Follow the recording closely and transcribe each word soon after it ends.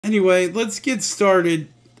Anyway, let's get started.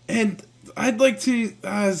 And I'd like to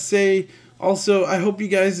say also, I hope you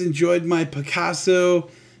guys enjoyed my Picasso.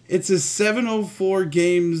 It's a 704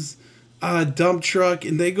 Games dump truck,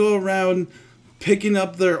 and they go around picking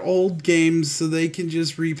up their old games so they can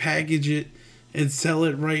just repackage it and sell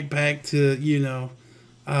it right back to, you know,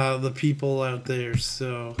 the people out there.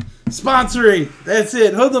 So, sponsoring, that's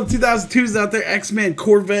it. Hoodlum 2002's out there, X-Men,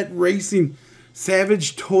 Corvette Racing,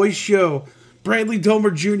 Savage Toy Show, Bradley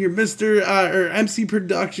Domer Jr., or MC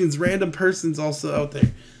Productions, Random Persons also out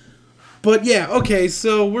there. But yeah, okay,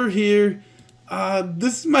 so we're here.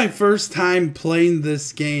 This is my first time playing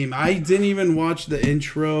this game. I didn't even watch the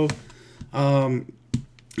intro. It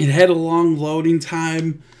had a long loading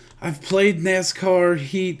time. I've played NASCAR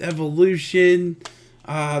Heat Evolution.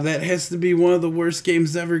 That has to be one of the worst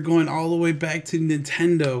games ever, going all the way back to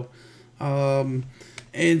Nintendo.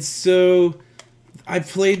 And so I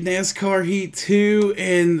played NASCAR Heat 2,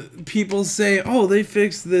 and people say, oh, they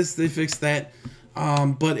fixed this, they fixed that.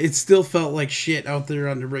 But it still felt like shit out there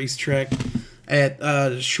on the racetrack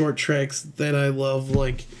at short tracks that I love,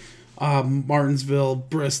 like Martinsville,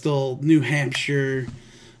 Bristol, New Hampshire.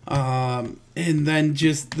 And then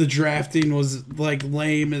just the drafting was like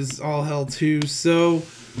lame as all hell too. So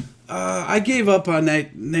I gave up on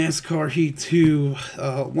that NASCAR Heat 2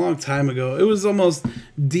 a long time ago. It was almost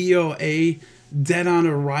DOA, dead on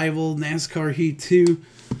arrival, NASCAR Heat 2.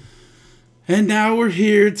 And now we're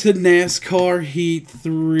here to NASCAR Heat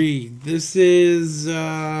 3. This is,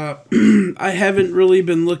 I haven't really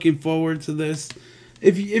been looking forward to this.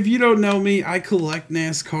 If you don't know me, I collect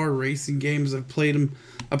NASCAR racing games. I've played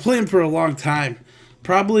them for a long time.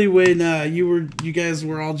 Probably when you guys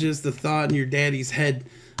were all just a thought in your daddy's head.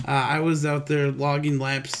 I was out there logging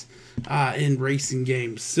laps in racing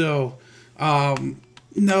games. So,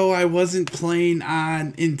 no, I wasn't playing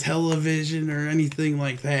on Intellivision or anything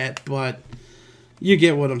like that, but you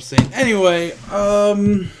get what I'm saying. Anyway,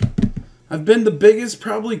 I've been the biggest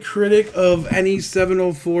probably critic of any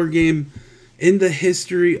 704 game in the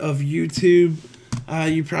history of YouTube.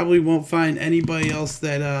 You probably won't find anybody else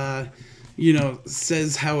that, you know,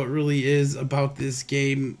 says how it really is about this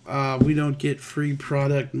game. We don't get free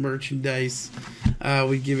product merchandise.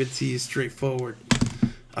 We give it to you straightforward.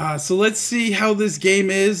 So let's see how this game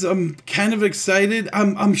is. I'm kind of excited.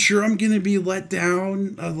 I'm sure I'm going to be let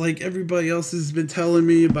down. Like everybody else has been telling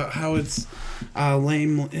me about how it's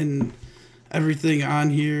lame and everything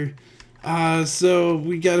on here. So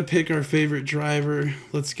we got to pick our favorite driver.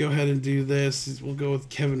 Let's go ahead and do this. We'll go with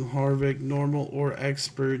Kevin Harvick, normal or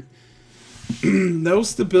expert. No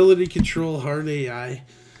stability control, hard AI.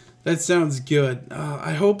 That sounds good.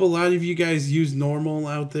 I hope a lot of you guys use normal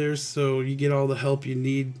out there so you get all the help you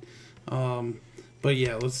need. But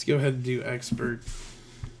yeah, let's go ahead and do expert.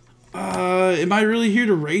 Am I really here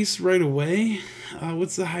to race right away?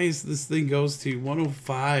 What's the highest this thing goes to?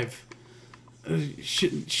 105.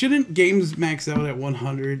 Shouldn't games max out at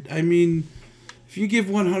 100? I mean, if you give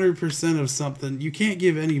 100% of something, you can't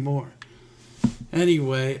give any more.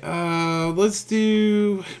 Anyway, let's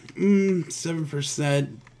do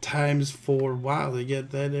 7% times 4. Wow, they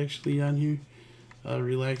get that actually on here.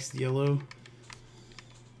 Relaxed yellow.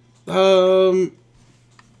 You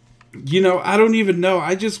know, I don't even know.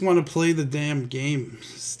 I just want to play the damn game.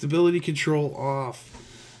 Stability control off.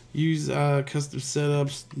 Use custom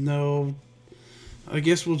setups. No. I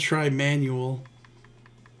guess we'll try manual.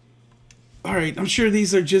 Alright, I'm sure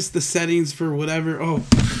these are just the settings for whatever. Oh,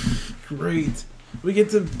 great. We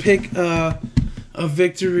get to pick a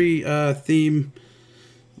victory theme.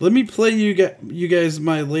 Let me play you guys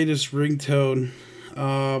my latest ringtone.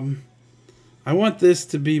 I want this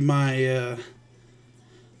to be my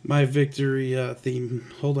my victory theme.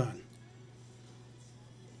 Hold on.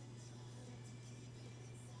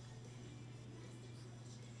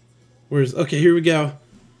 Okay, here we go.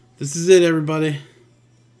 This is it, everybody.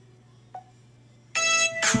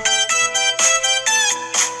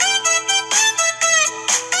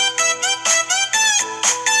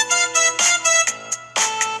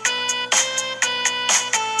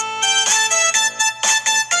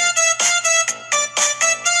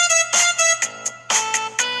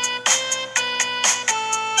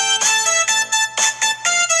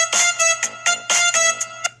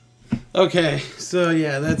 Okay, so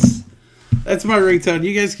yeah, that's my ringtone.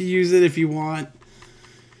 You guys can use it if you want.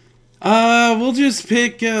 We'll just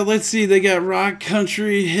pick, let's see, they got rock,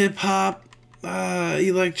 country, hip-hop,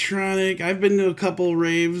 electronic. I've been to a couple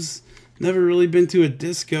raves. Never really been to a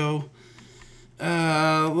disco.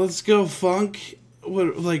 Let's go funk.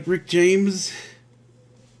 What, like Rick James?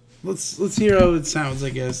 Let's hear how it sounds,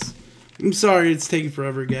 I guess. I'm sorry it's taking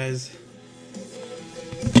forever, guys.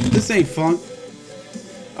 This ain't funk.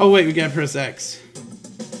 Oh wait, we gotta press X.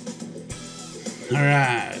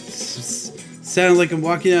 Alright. Sound like I'm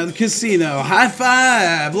walking out of the casino. High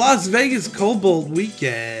five! Las Vegas Cobalt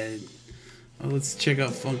weekend. Oh, let's check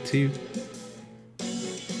out Funk 2.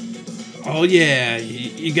 Oh yeah,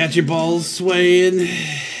 you got your balls swaying.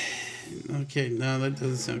 Okay, no, that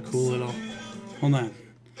doesn't sound cool at all. Hold on.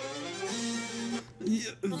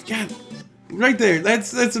 God, right there.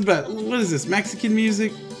 That's about. What is this? Mexican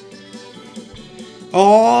music?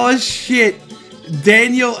 Oh shit!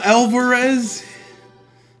 Daniel Alvarez.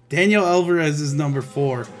 Daniel Alvarez is number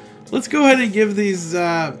 4. Let's go ahead and give these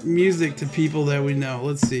music to people that we know.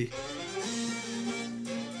 Let's see.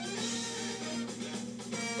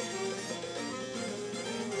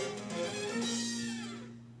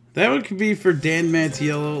 That one could be for Dan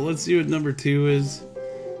Mattiello. Let's see what number 2 is.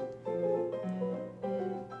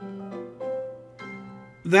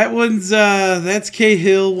 That one's, that's K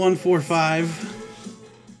Hill 145.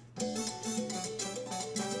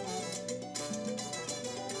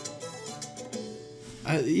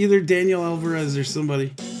 Either Daniel Alvarez or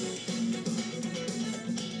somebody.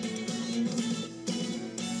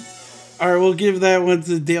 Alright, we'll give that one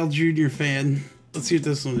to Dale Jr. fan. Let's see what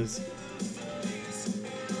this one is.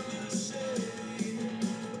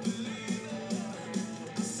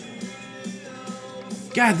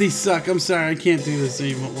 God, these suck. I'm sorry, I can't do this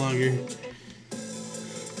any longer.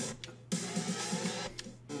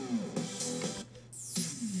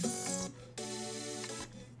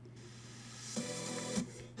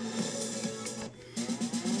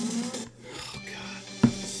 Oh,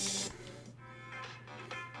 God.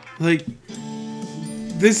 Like,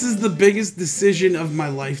 this is the biggest decision of my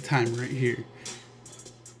lifetime right here.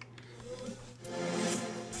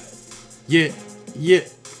 Yeah, yeah.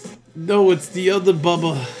 No, it's the other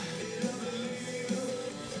Bubba.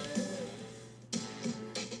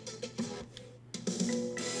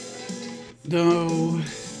 No.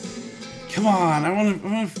 Come on, I want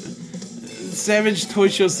to. Savage Toy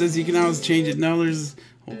Show says you can always change it. No,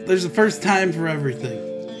 there's a first time for everything.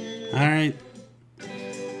 All right.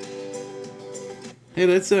 Hey,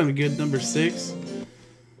 that sounded good. Number 6.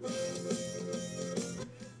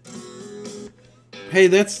 Hey,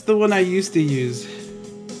 that's the one I used to use.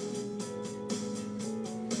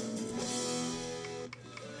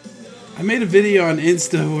 I made a video on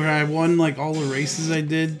Insta where I won like all the races I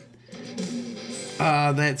did.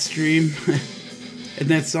 That stream. And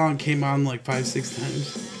that song came on like 5-6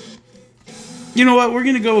 times. You know what? We're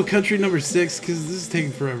gonna go with country number 6 because this is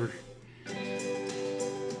taking forever.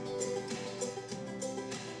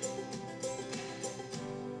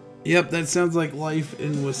 Yep, that sounds like life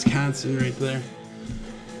in Wisconsin right there.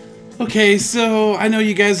 Okay, so I know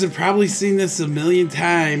you guys have probably seen this a million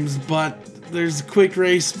times, but there's Quick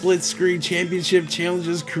Race Split Screen Championship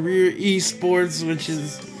Challenges Career Esports, which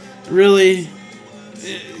is really,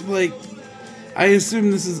 like, I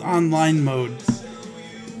assume this is online mode.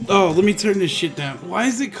 Oh, let me turn this shit down. Why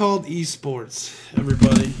is it called esports,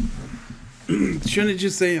 everybody? Shouldn't it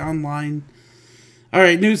just say online?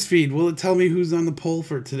 Alright, newsfeed. Will it tell me who's on the poll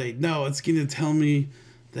for today? No, it's going to tell me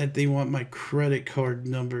that they want my credit card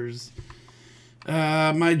numbers.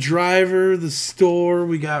 My driver, the store,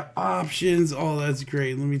 we got options. Oh, that's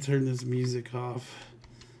great. Let me turn this music off.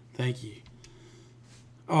 Thank you.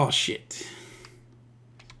 Oh, shit.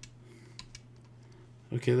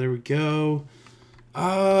 Okay, there we go.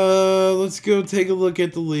 Let's go take a look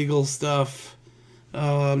at the legal stuff.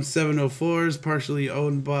 704 is partially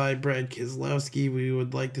owned by Brad Keselowski. We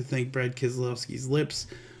would like to thank Brad Keselowski's Lips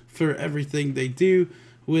for everything they do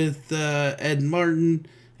with Ed Martin.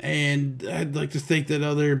 And I'd like to thank that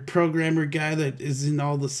other programmer guy that is in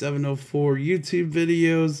all the 704 YouTube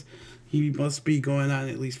videos. He must be going on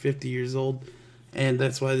at least 50 years old. And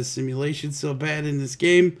that's why the simulation's so bad in this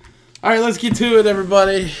game. Alright, let's get to it,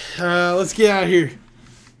 everybody. Let's get out of here.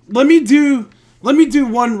 Let me do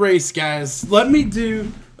one race, guys.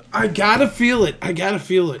 I gotta feel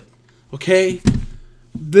it. Okay?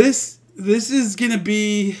 This is gonna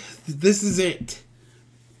be, this is it.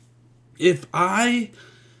 If I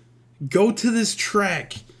go to this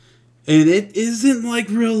track and it isn't like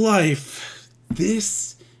real life,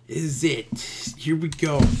 this is it. Here we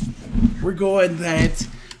go. We're going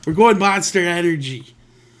Monster Energy.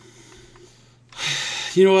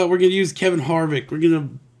 You know what? We're going to use Kevin Harvick. We're going to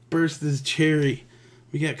burst this cherry.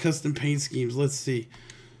 We got custom paint schemes. Let's see.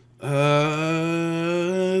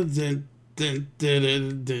 I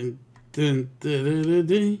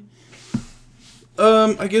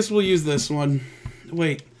guess we'll use this one.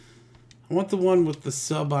 Wait. I want the one with the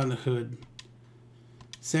sub on the hood.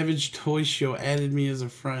 Savage Toy Show added me as a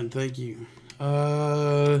friend. Thank you.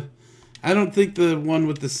 I don't think the one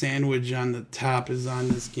with the sandwich on the top is on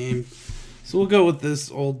this game. So we'll go with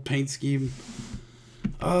this old paint scheme.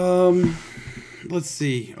 Let's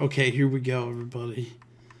see. Okay, here we go, everybody.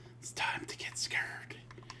 It's time to get scared.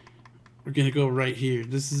 We're gonna go right here.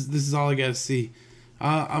 This is all I gotta see.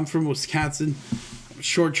 I'm from Wisconsin. I'm a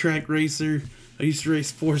short track racer. I used to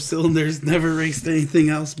race 4 cylinders. Never raced anything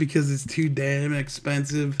else because it's too damn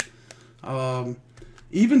expensive.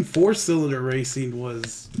 Even 4-cylinder racing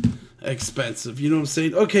was expensive. You know what I'm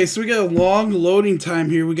saying? Okay, so we got a long loading time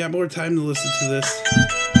here. We got more time to listen to this.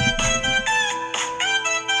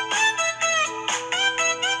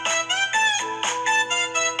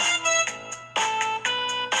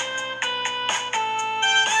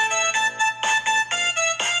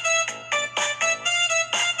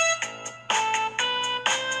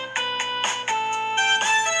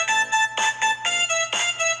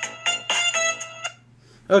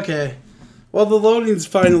 Okay, well, the loading's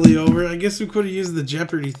finally over. I guess we could have used the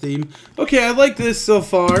Jeopardy theme. Okay, I like this so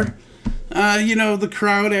far. You know, the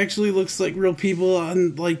crowd actually looks like real people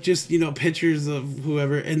on, like, just, you know, pictures of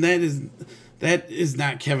whoever. And that is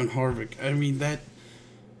not Kevin Harvick. I mean,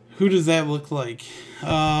 who does that look like?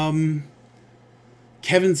 Kevin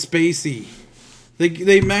Spacey.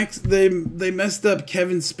 They messed up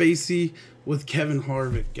Kevin Spacey with Kevin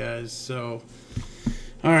Harvick, guys, so...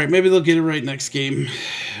 Alright, maybe they'll get it right next game.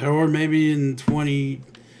 Or maybe in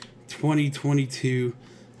 2022.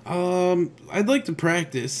 I'd like to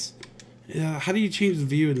practice. How do you change the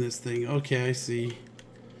view in this thing? Okay, I see.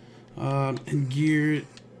 And gear.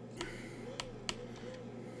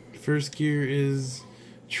 First gear is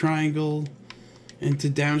triangle. And to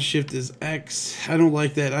downshift is X. I don't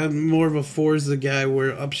like that. I'm more of a Forza guy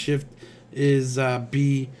where upshift is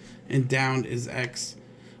B and down is X.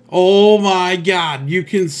 Oh my God, you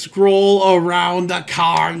can scroll around the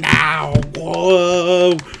car now.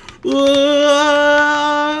 Whoa.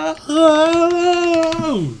 Whoa.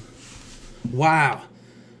 Wow.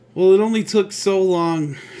 Well, it only took so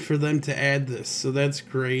long for them to add this, so that's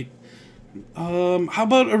great. How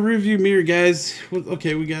about a review mirror, guys?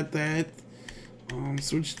 Okay, we got that.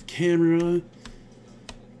 Switch the camera.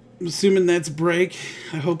 I'm assuming that's brake.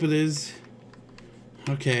 I hope it is.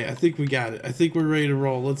 Okay, I think we got it. I think we're ready to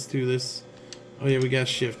roll. Let's do this. Oh yeah, we got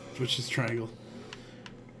shift, which is triangle.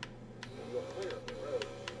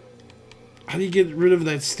 How do you get rid of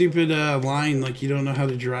that stupid line like you don't know how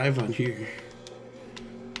to drive on here?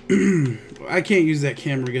 I can't use that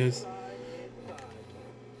camera, guys.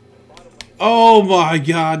 Oh my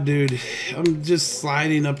God, dude. I'm just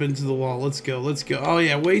sliding up into the wall. Let's go, let's go. Oh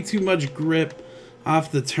yeah, way too much grip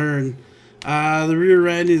off the turn. The rear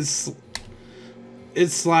end is...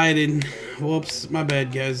 It's sliding. Whoops, my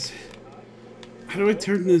bad, guys. How do I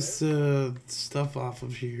turn this stuff off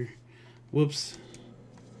of here? Whoops.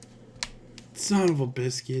 Son of a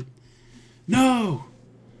biscuit. No!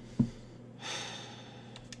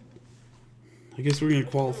 I guess we're gonna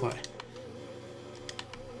qualify.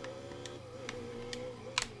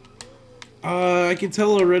 I can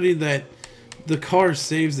tell already that the car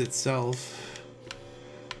saves itself.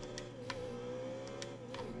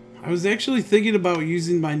 I was actually thinking about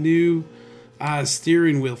using my new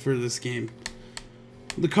steering wheel for this game.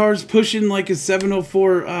 The car's pushing like a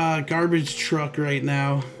 704 garbage truck right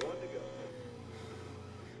now.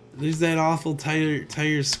 There's that awful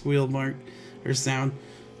tire squeal mark or sound.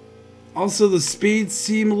 Also, the speeds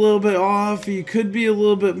seem a little bit off. You could be a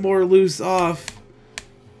little bit more loose off.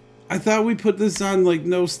 I thought we put this on like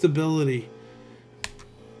no stability.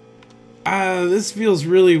 This feels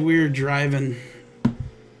really weird driving.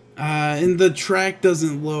 And the track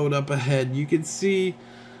doesn't load up ahead. You can see,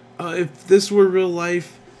 if this were real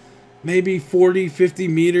life, maybe 40, 50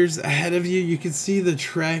 meters ahead of you, you can see the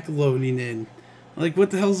track loading in. Like,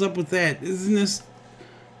 what the hell's up with that? Isn't this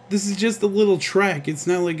is just a little track. It's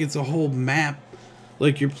not like it's a whole map,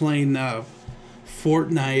 like you're playing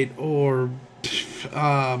Fortnite or,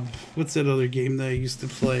 what's that other game that I used to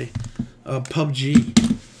play?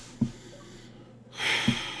 PUBG.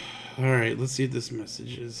 Alright, let's see what this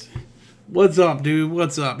message is. What's up, dude?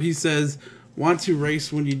 What's up? He says, want to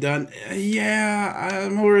race when you're done? Yeah,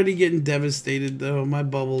 I'm already getting devastated, though. My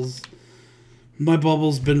bubble's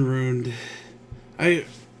been ruined. I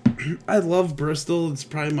love Bristol. It's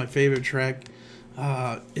probably my favorite track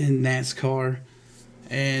in NASCAR.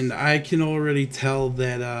 And I can already tell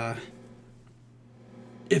that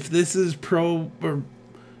if this is pro or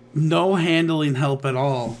no handling help at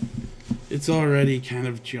all, it's already kind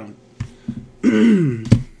of junk.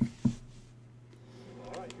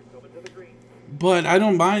 But I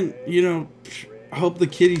don't mind, you know, I hope the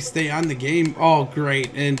kitties stay on the game. Oh,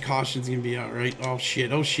 great. And caution's going to be out, right? Oh,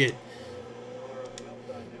 shit. Oh, shit.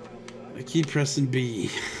 I keep pressing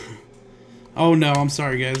B. Oh, no. I'm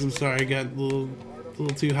sorry, guys. I'm sorry. I got a little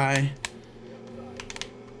too high.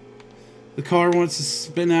 The car wants to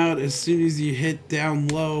spin out as soon as you hit down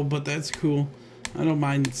low, but that's cool. I don't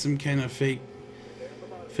mind some kind of fake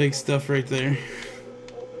stuff right there.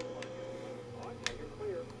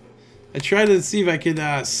 I tried to see if I could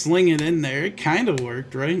sling it in there. It kind of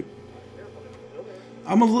worked, right?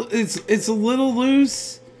 It's a little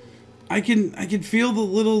loose. I can feel the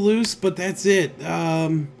little loose, but that's it.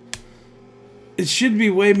 It should be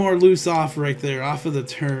way more loose off right there, off of the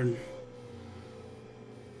turn.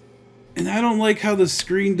 And I don't like how the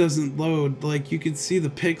screen doesn't load. Like, you can see the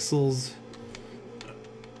pixels.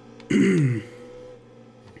 I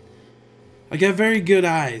got very good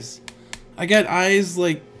eyes. I got eyes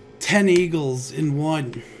like 10 eagles in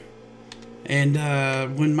one. And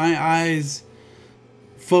when my eyes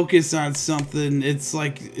focus on something, it's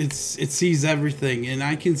like it sees everything, and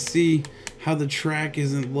I can see how the track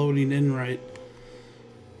isn't loading in right.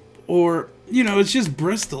 Or, you know, it's just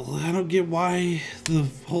Bristol. I don't get why the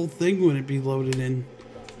whole thing wouldn't be loaded in.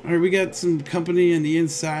 All right, we got some company on the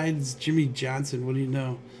inside. It's Jimmy Johnson. What do you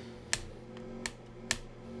know?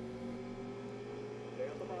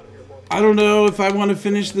 I don't know if I want to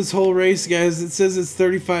finish this whole race, guys. It says it's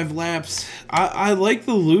 35 laps. I like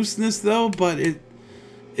the looseness, though, but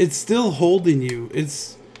it's still holding you.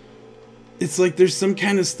 It's like there's some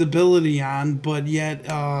kind of stability on, but yet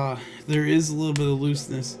there is a little bit of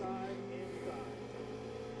looseness.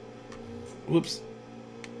 Whoops.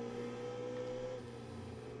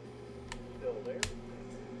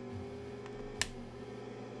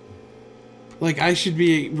 Like, I should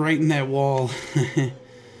be right in that wall.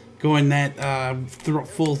 Going that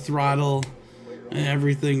full throttle and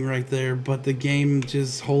everything right there, but the game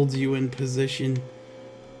just holds you in position.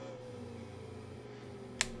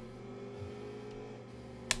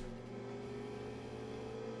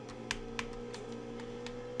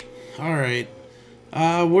 Alright,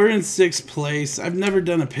 we're in 6th place. I've never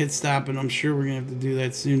done a pit stop, and I'm sure we're gonna have to do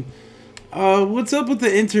that soon. What's up with the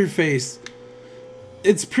interface?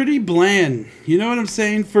 It's pretty bland, you know what I'm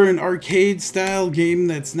saying? For an arcade style game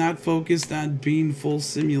that's not focused on being full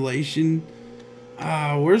simulation.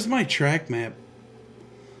 Where's my track map?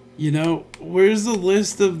 You know, where's the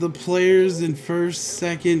list of the players in 1st,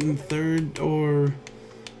 2nd, and 3rd? Or,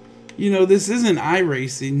 you know, this isn't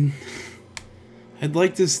iRacing. I'd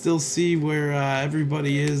like to still see where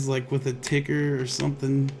everybody is, like with a ticker or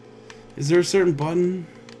something. Is there a certain button?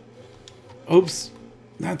 Oops,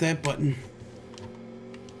 not that button.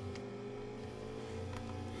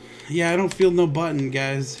 Yeah, I don't feel no button,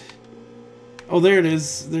 guys. Oh, there it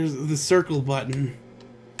is. There's the circle button.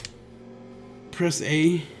 Press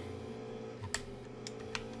A.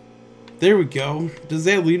 There we go. Does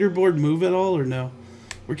that leaderboard move at all or no?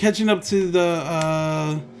 We're catching up to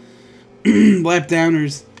the lap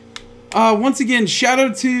downers. Once again, shout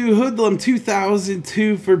out to Hoodlum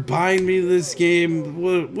 2002 for buying me this game.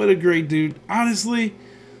 What a great dude. Honestly,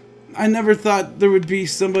 I never thought there would be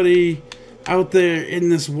somebody out there in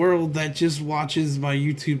this world that just watches my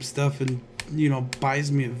YouTube stuff and, you know,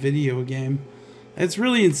 buys me a video game. That's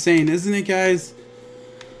really insane, isn't it, guys?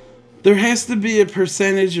 There has to be a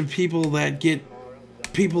percentage of people that get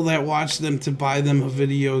people that watch them to buy them a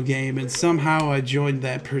video game, and somehow I joined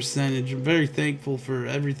that percentage. I'm very thankful for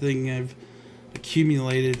everything I've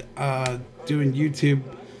accumulated doing YouTube.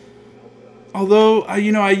 Although,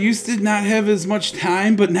 you know, I used to not have as much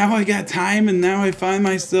time, but now I got time, and now I find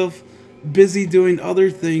myself busy doing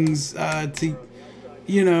other things to,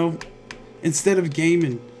 you know, instead of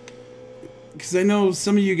gaming. Because I know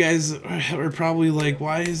some of you guys are probably like,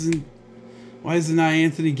 why isn't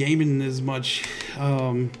iAnthuny gaming as much?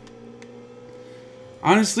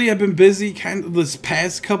 Honestly, I've been busy kind of this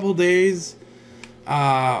past couple days.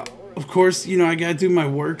 Of course, you know, I gotta do my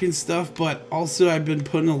work and stuff, but also I've been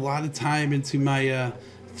putting a lot of time into my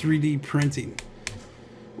 3D printing.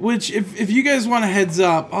 Which, if you guys want a heads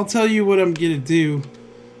up, I'll tell you what I'm gonna do.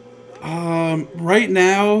 Right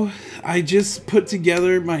now, I just put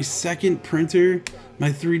together my 2nd printer, my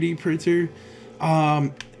 3D printer.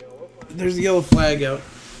 There's a yellow flag out.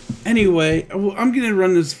 Anyway, I'm gonna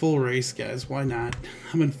run this full race, guys. Why not?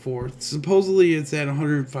 I'm in 4th. Supposedly, it's at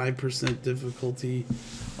 105% difficulty.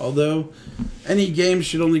 Although, any game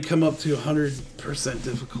should only come up to 100%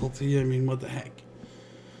 difficulty. I mean, what the heck?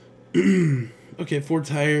 Okay, 4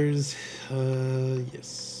 tires.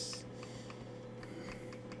 Yes.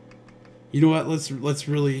 You know what? Let's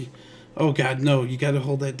really. Oh God, no! You got to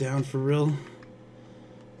hold that down for real.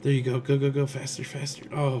 There you go. Go, go, go. Faster, faster.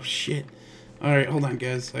 Oh, shit. Alright, hold on,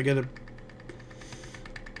 guys. I gotta...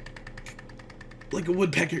 Like a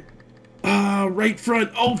woodpecker. Right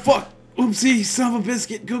front. Oh, fuck. Oopsie. Son of a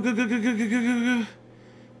biscuit. Go, go, go, go, go, go, go, go, go.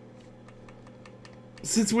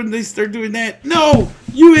 Since when did they start doing that? No!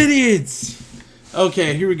 You idiots!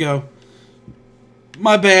 Okay, here we go.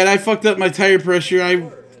 My bad. I fucked up my tire pressure.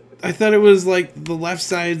 I thought it was like the left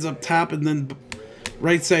side's up top and then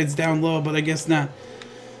right side's down low, but I guess not.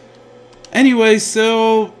 Anyway,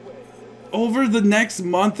 so over the next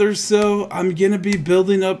month or so, I'm gonna be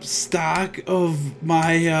building up stock of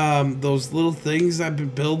my those little things I've been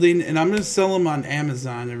building, and I'm gonna sell them on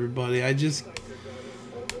Amazon. Everybody, I just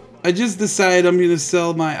decided I'm gonna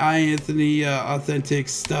sell my iAnthuny authentic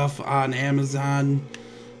stuff on Amazon.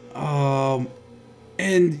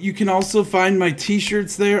 And you can also find my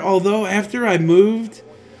t-shirts there. Although after I moved,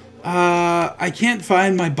 I can't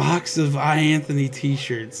find my box of iAnthuny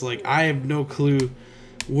t-shirts. Like, I have no clue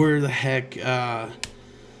where the heck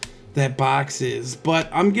that box is. But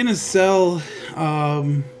I'm gonna sell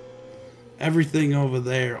everything over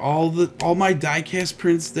there. All my diecast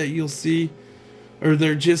prints that you'll see, or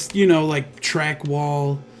they're just, you know, like track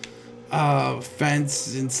wall,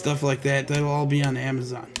 fence and stuff like that. That'll all be on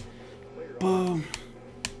Amazon. Boom.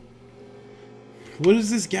 What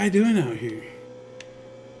is this guy doing out here?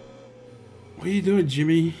 What are you doing,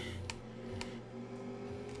 Jimmy?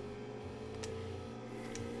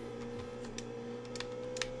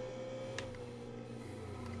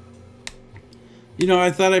 You know,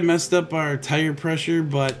 I thought I messed up our tire pressure,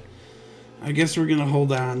 but I guess we're gonna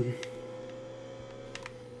hold on.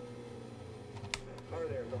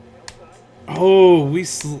 Oh, we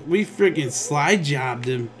freaking slide jobbed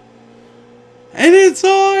him. And it's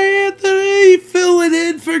iAnthuny filling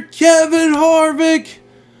in for Kevin Harvick,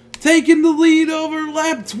 taking the lead over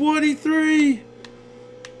lap 23.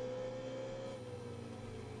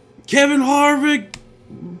 Kevin Harvick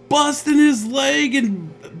busting his leg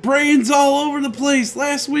and brains all over the place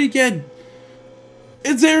last weekend.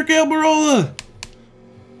 It's Aric Almirola.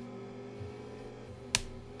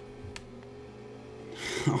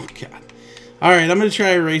 Oh, God. Alright, I'm going to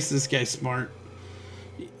try to race this guy smart.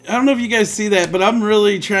 I don't know if you guys see that, but I'm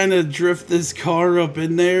really trying to drift this car up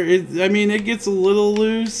in there. I mean, it gets a little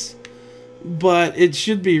loose, but it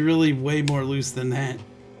should be really way more loose than that.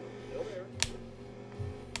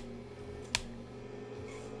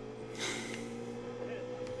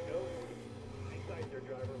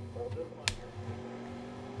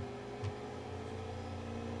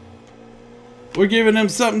 We're giving him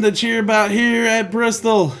something to cheer about here at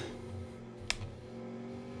Bristol.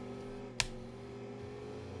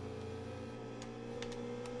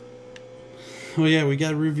 Oh yeah, we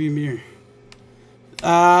got a review mirror.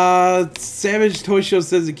 Savage Toy Show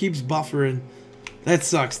says it keeps buffering. That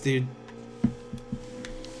sucks, dude.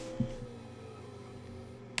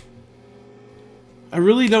 I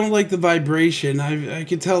really don't like the vibration. I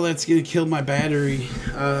can tell that's gonna kill my battery,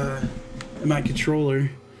 in my controller.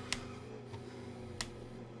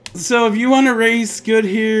 So if you want to race good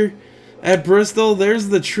here at Bristol, there's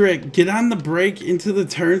the trick. Get on the brake into the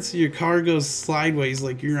turn so your car goes sideways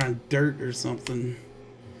like you're on dirt or something.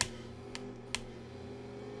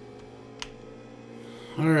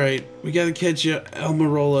 Alright, we gotta catch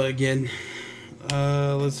Almirola again.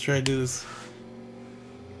 Let's try to do this.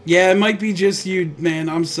 Yeah, it might be just you, man.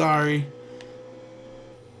 I'm sorry.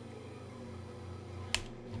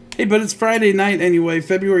 Hey, but it's Friday night anyway,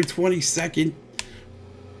 February 22nd.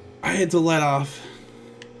 I had to let off.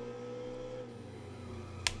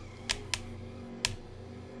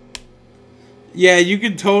 Yeah, you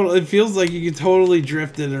could totally... It feels like you could totally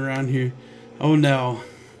drift it around here. Oh, no.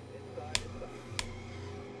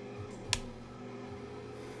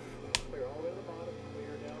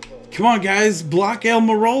 Come on, guys. Block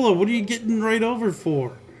Almirola. What are you getting right over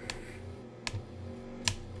for?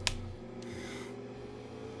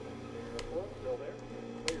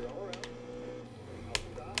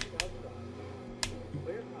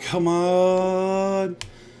 Come on.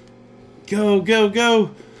 Go, go,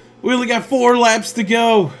 go. We only got 4 laps to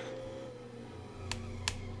go.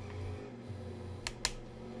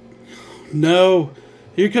 No.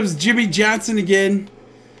 Here comes Jimmy Johnson again.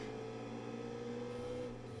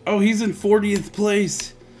 Oh, he's in 40th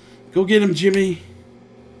place. Go get him, Jimmy.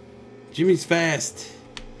 Jimmy's fast.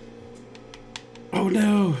 Oh,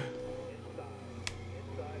 no.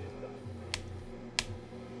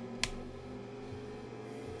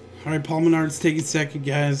 Alright, Paul Menard's taking second,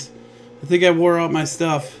 guys. I think I wore out my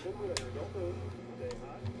stuff.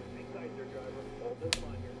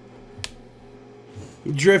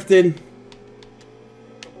 I'm drifting.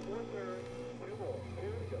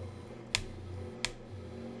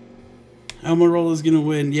 Almirola's gonna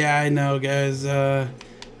win. Yeah, I know, guys. I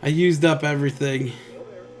used up everything.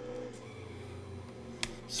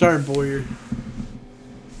 Sorry, Boyer.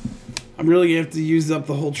 I'm really gonna have to use up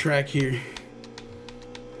the whole track here.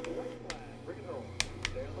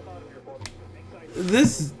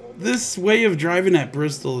 This way of driving at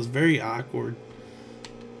Bristol is very awkward.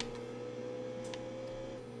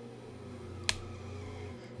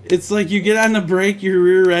 It's like you get on the brake, your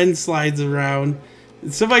rear end slides around.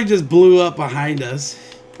 And somebody just blew up behind us.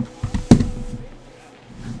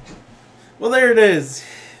 Well, there it is.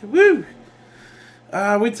 Woo!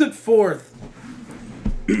 We took 4th.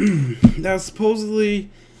 Now, supposedly,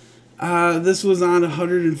 this was on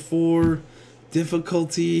 104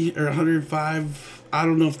 difficulty, or 105. I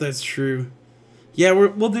don't know if that's true. Yeah,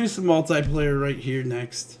 we'll do some multiplayer right here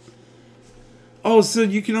next. Oh, so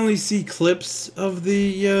you can only see clips of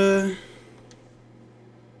the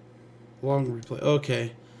long replay.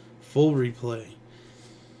 Okay, full replay.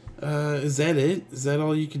 Is that it? Is that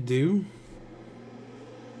all you could do?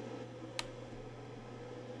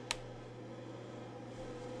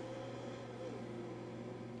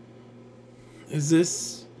 Is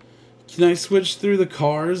this... Can I switch through the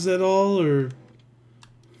cars at all, or...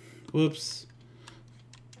 Whoops.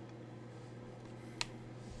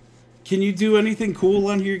 Can you do anything cool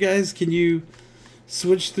on here, guys? Can you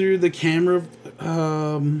switch through the camera?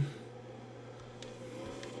 Oh,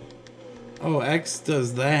 X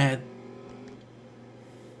does that.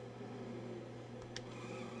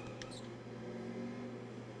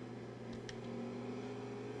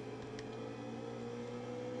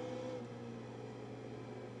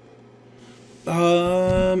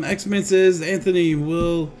 X-Men says, Anthony,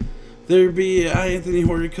 will there be iAnthuny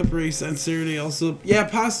Horror Cup race on Saturday also? Yeah,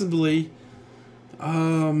 possibly.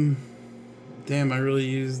 Damn, I really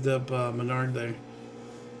used up Menard there.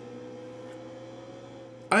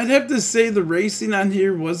 I'd have to say the racing on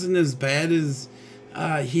here wasn't as bad as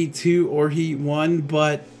Heat 2 or Heat 1,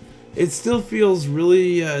 but it still feels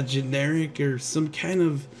really generic, or some kind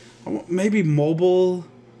of maybe mobile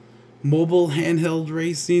handheld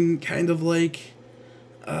racing, kind of like.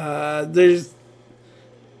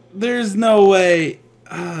 There's no way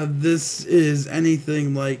this is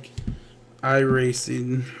anything like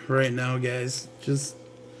iRacing right now, guys. Just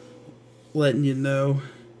letting you know.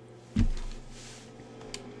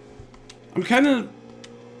 I'm kind of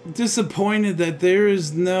disappointed that there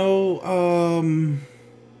is no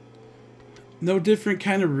different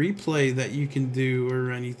kind of replay that you can do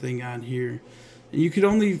or anything on here. You could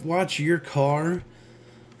only watch your car.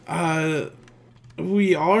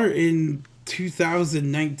 We are in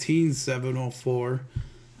 2019 704.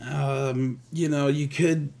 You know, you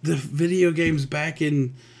could, the video games back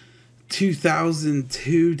in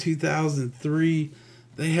 2002, 2003,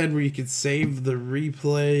 they had where you could save the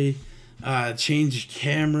replay, change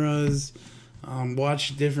cameras,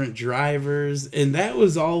 watch different drivers, and that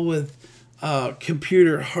was all with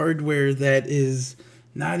computer hardware that is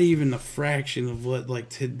not even a fraction of what like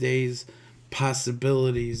today's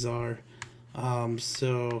possibilities are.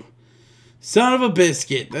 So son of a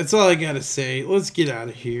biscuit, that's all I gotta say. Let's get out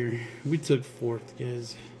of here. We took 4th,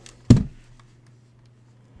 guys.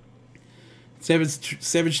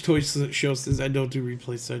 Savage Toy Show says I don't do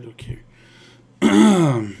replays, so I don't care.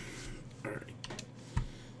 Alright.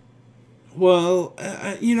 Well,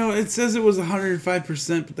 you know, it says it was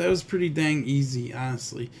 105%, but that was pretty dang easy,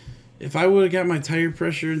 honestly. If I would have got my tire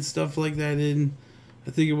pressure and stuff like that in,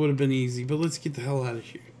 I think it would have been easy. But let's get the hell out of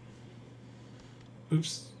here.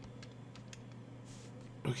 Oops.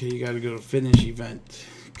 Okay, you gotta go to finish event.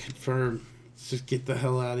 Confirm. Let's just get the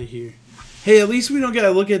hell out of here. Hey, at least we don't gotta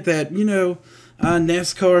look at that, you know,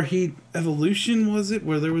 NASCAR Heat Evolution, was it?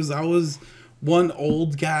 Where there was always one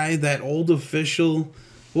old guy, that old official.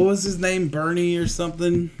 What was his name? Bernie or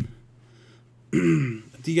something? Do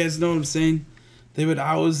you guys know what I'm saying? They would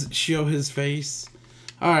always show his face.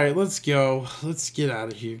 Alright, let's go. Let's get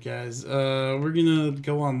out of here, guys. We're gonna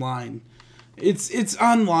go online. It's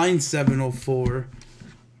online 704.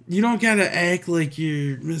 You don't gotta act like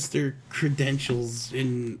you're Mr. Credentials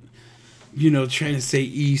in, you know, trying to say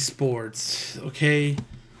esports, okay?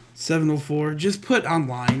 704. Just put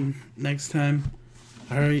online next time.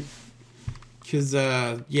 Alright? Because,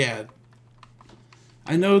 yeah.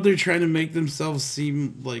 I know they're trying to make themselves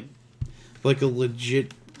seem like a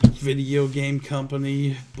legit video game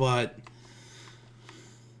company, but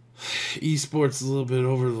esports is a little bit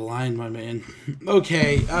over the line, my man.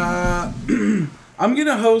 Okay, I'm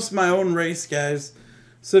gonna host my own race, guys.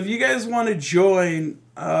 So if you guys want to join,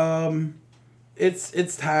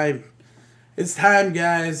 it's time. It's time,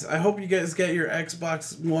 guys. I hope you guys get your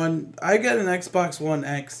Xbox One. I got an Xbox One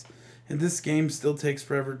X, And this game still takes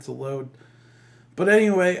forever to load. But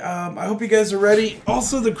anyway, I hope you guys are ready.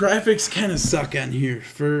 Also, the graphics kind of suck on here.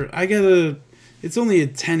 It's only a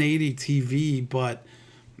 1080 TV, but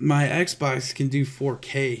my Xbox can do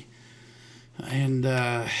 4K. And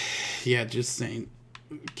yeah, just saying.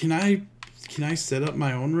 Can I set up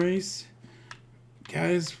my own race?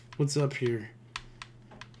 Guys, what's up here?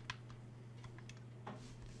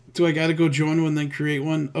 Do I gotta go join one, then create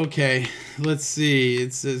one? Okay, let's see.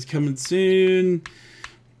 It says coming soon.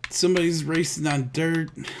 Somebody's racing on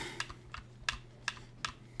dirt.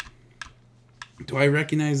 Do I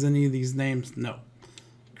recognize any of these names? No.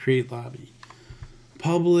 Create lobby.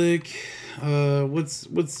 Public. What's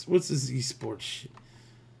this esports shit?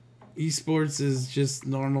 Esports is just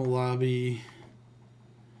normal lobby.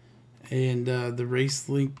 And the race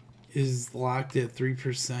link is locked at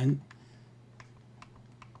 3%.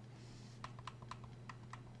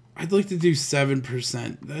 I'd like to do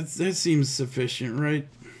 7%. That seems sufficient, right?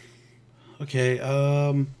 Okay,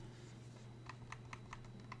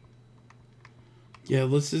 yeah,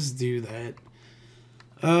 let's just do that.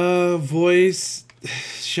 Voice,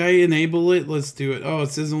 should I enable it? Let's do it. Oh, it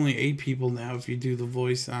says only 8 people now if you do the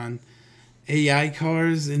voice on AI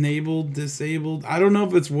cars, enabled, disabled. I don't know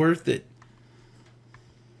if it's worth it.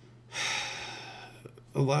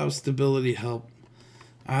 Allow stability help.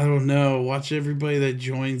 I don't know. Watch everybody that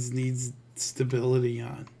joins needs stability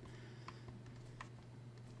on.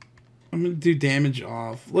 I'm gonna do damage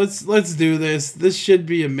off. Let's do this. This should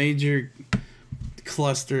be a major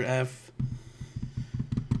cluster F.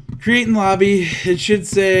 Creating lobby. It should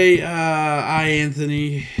say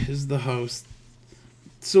iAnthuny is the host.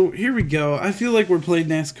 So here we go. I feel like we're playing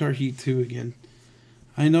NASCAR Heat 2 again.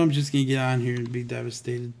 I know I'm just gonna get on here and be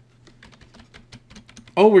devastated.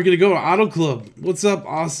 Oh, we're gonna go to Auto Club. What's up,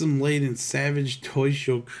 Awesome Layden, Savage Toy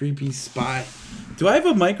Show, Creepy Spy? Do I have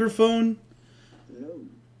a microphone? Hello.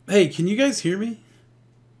 Hey, can you guys hear me?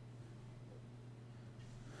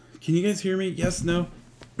 Can you guys hear me? Yes, no?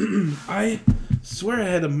 I swear I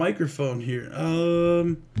had a microphone here.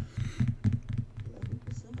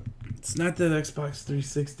 It's not that Xbox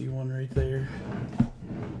 360 one right there.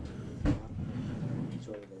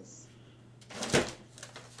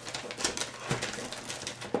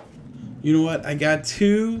 You know what? I got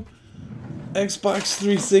 2 Xbox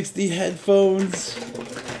 360 headphones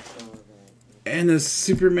and a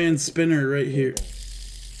Superman spinner right here.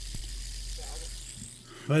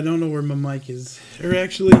 I don't know where my mic is. Or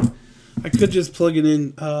actually, I could just plug it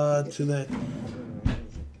in to that.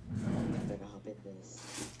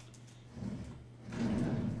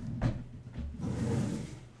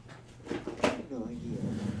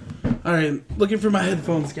 Alright, looking for my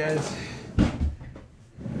headphones, guys.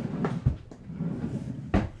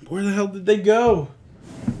 Where the hell did they go?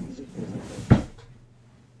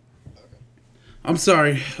 I'm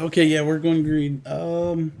sorry. Okay, yeah, we're going green.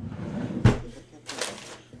 Oh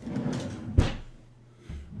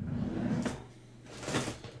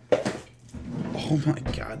my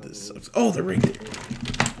god, this sucks. Oh, they're right there.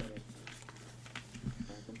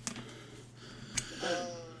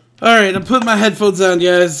 Alright, I'm putting my headphones on,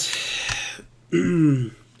 guys.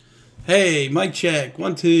 Hey, mic check.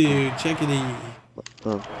 1, 2, checkity.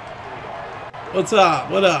 What's up?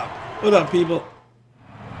 What up? What up, people?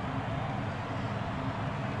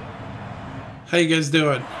 How you guys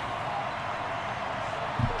doing?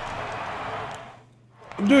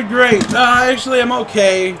 I'm doing great. Actually, I'm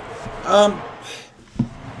okay.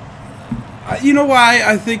 You know why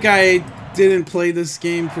I think I didn't play this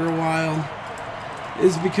game for a while?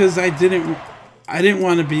 Is because I didn't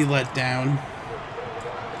want to be let down.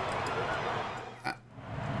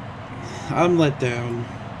 I'm let down.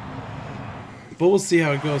 But we'll see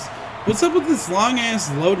how it goes. What's up with this long-ass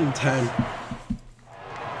loading time?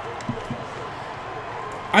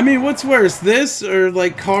 I mean, what's worse? This or,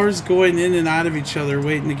 like, cars going in and out of each other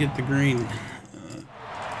waiting to get the green?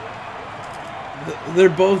 They're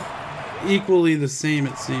both equally the same,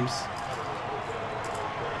 it seems.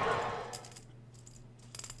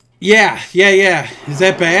 Yeah. Is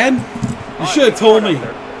that bad? You should have told me.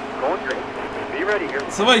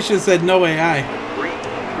 Somebody should have said no AI.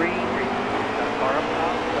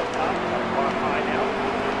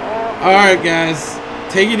 Alright, guys.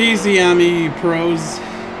 Take it easy on me, you pros.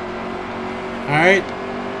 Alright.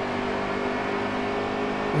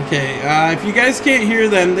 Okay, if you guys can't hear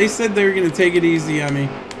them, they said they were going to take it easy on me.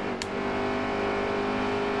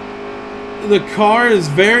 The car is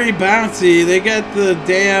very bouncy. They got the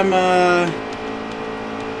damn,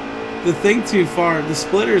 the thing too far. The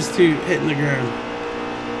splitter's too hitting the ground.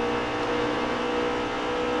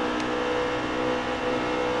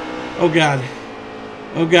 Oh, God.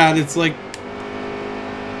 Oh God, it's like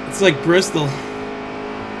Bristol.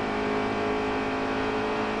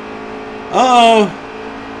 Uh-oh.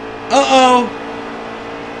 Uh-oh.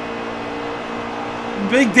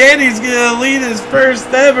 Big Daddy's gonna lead his first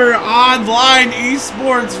ever online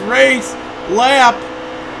esports race lap.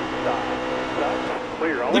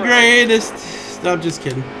 The greatest. No, I'm just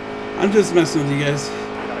kidding. I'm just messing with you guys.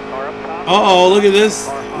 Uh-oh, look at this.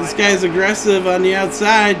 This guy's aggressive on the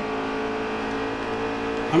outside.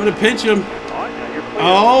 I'm gonna pinch him.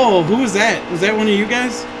 Oh, who was that? Was that one of you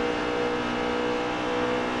guys?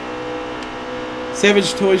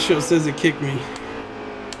 Savage Toy Show says it kicked me.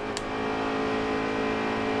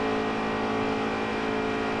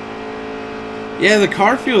 Yeah, the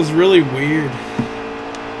car feels really weird.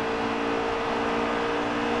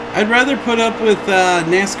 I'd rather put up with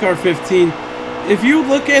NASCAR 15. If you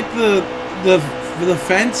look at the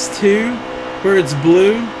fence too, where it's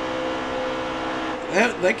blue,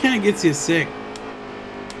 that kind of gets you sick.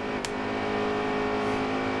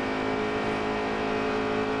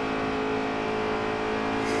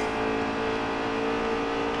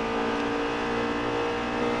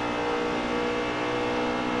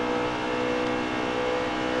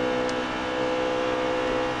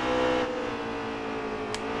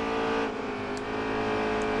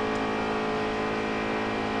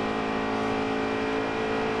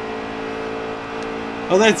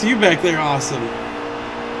 Oh, that's you back there. Awesome.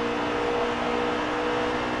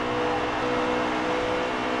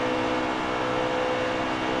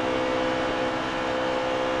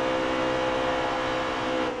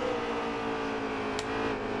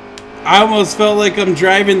 I almost felt like I'm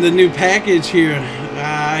driving the new package here.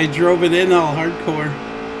 I drove it in all hardcore.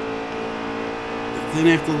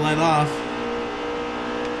 Didn't have to let off.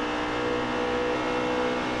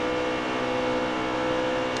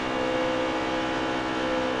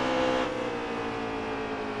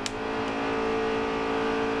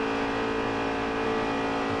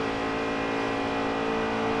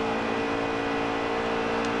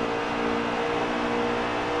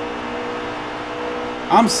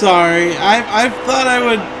 I'm sorry. I thought I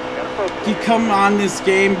would come on this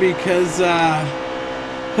game because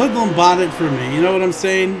Hoodlum bought it for me. You know what I'm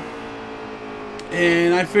saying?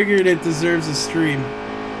 And I figured it deserves a stream.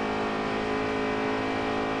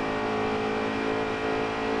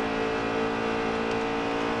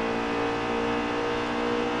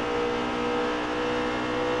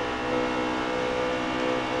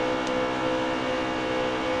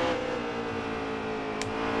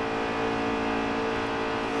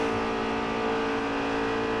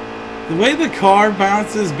 The way the car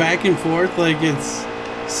bounces back and forth, like it's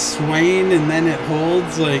swaying and then it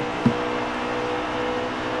holds, like,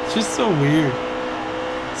 it's just so weird.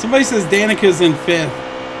 Somebody says Danica's in 5th.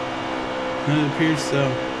 It appears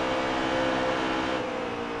so.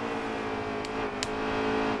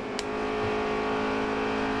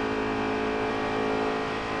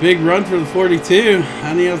 Big run for the 42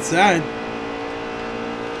 on the outside.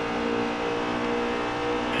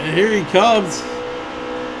 And here he comes.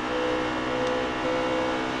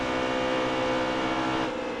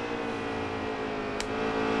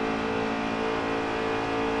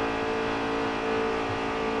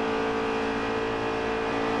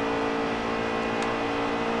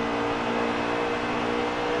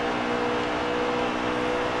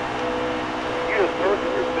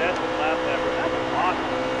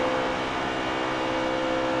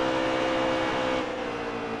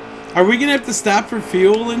 Are we gonna have to stop for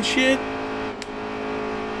fuel and shit?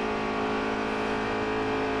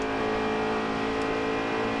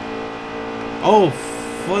 Oh,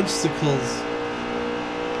 fudgesicles.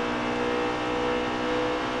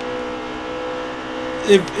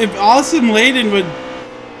 If Awesome Layden would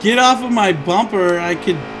get off of my bumper, I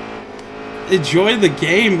could enjoy the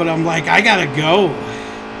game, but I'm like, I gotta go.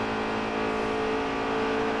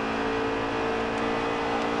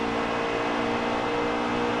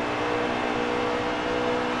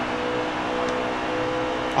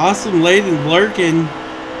 Awesome Layden lurking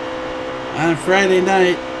on a Friday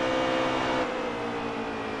night.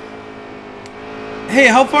 Hey,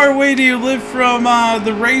 how far away do you live from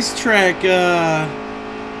the racetrack,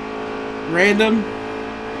 Random?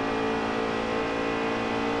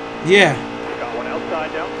 Yeah. Got one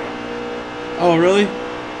outside now. Oh, really?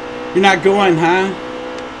 You're not going, huh?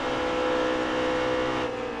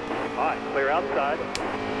 Hi, clear outside.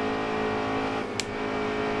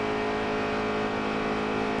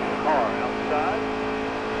 Car outside.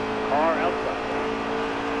 Car outside.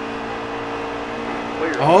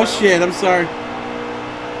 Clear. Oh shit, I'm sorry.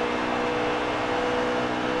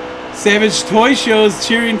 Savage Toy Show is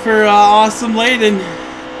cheering for Awesome Layden.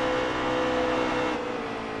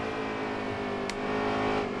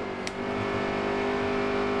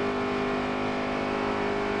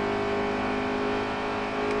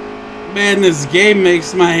 Man, this game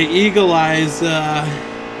makes my eagle eyes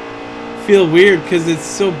feel weird because it's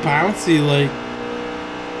so bouncy. Like,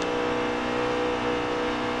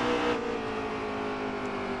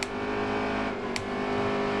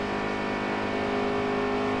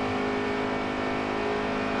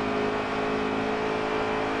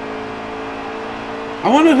 I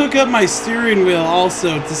want to hook up my steering wheel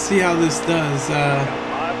also to see how this does.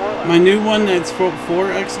 My new one that's for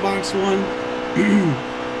Xbox One.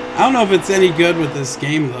 I don't know if it's any good with this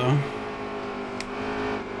game though.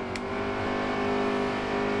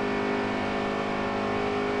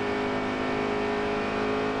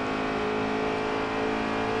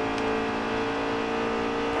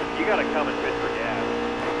 You gotta come and fit for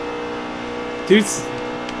gas. Dude's...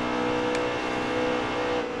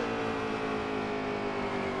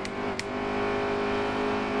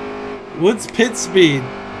 What's pit speed?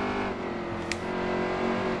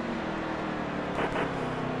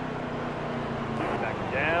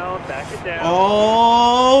 Back it down.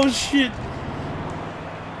 Oh shit!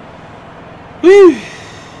 Woo!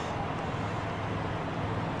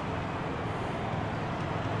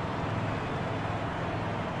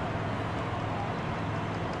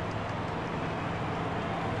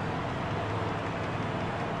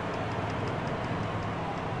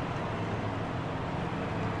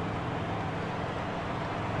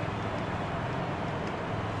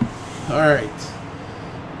 All right.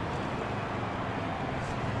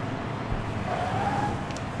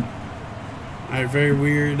 Alright, very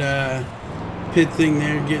weird pit thing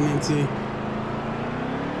there getting into. You're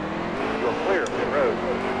clear of the road.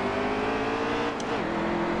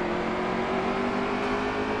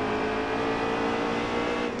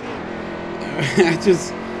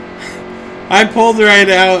 I pulled right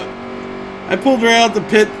out. I pulled right out the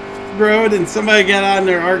pit road and somebody got on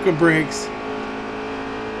their ARCA brakes.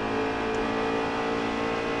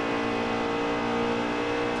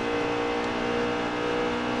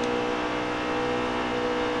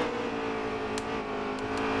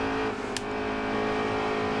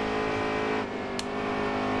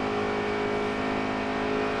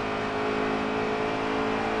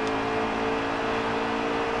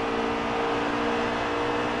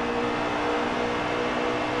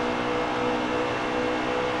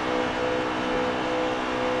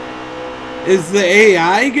 Is the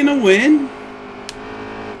AI gonna win?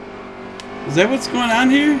 Is that what's going on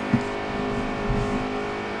here?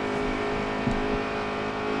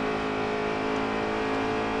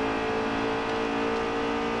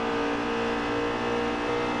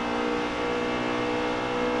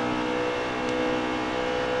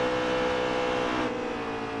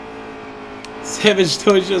 Savage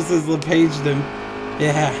Tojo says LePage him.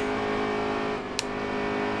 Yeah.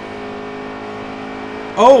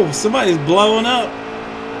 Oh, somebody's blowing up.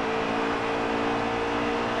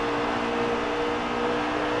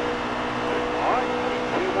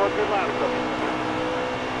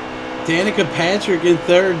 Danica Patrick in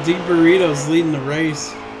third. D Burritos leading the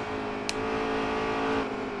race.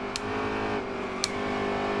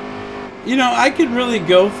 You know, I could really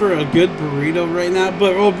go for a good burrito right now,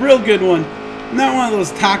 but a real good one. Not one of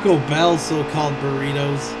those Taco Bell so-called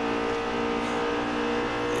burritos.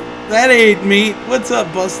 That ain't meat. What's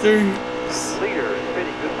up, Buster? Leader is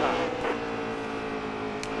fitting good time.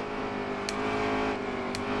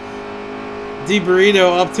 D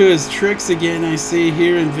Burrito up to his tricks again, I see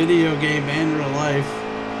here in video game and real life.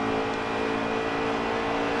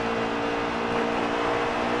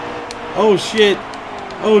 Oh shit.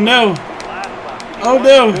 Oh no. Oh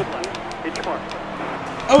no.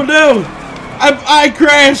 Oh no. I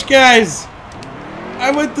crashed, guys.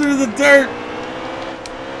 I went through the dirt.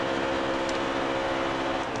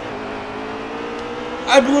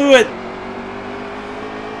 I blew it.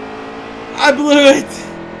 I blew it.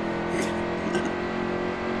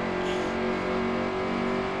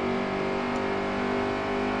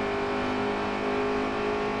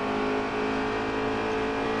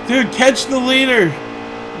 Dude, catch the leader.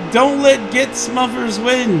 Don't let Get Smuffers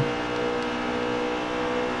win.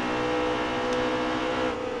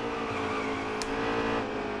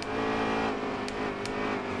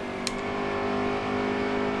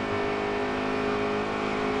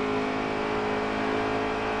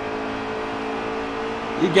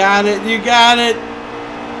 You got it, you got it.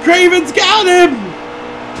 Craven's got him.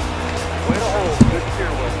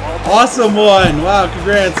 Awesome one. Wow,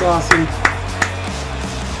 congrats, awesome.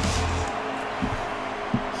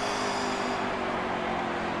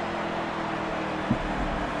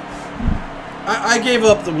 I gave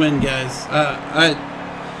up the win, guys.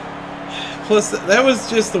 Plus, that was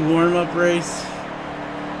just a warm-up race.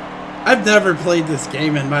 I've never played this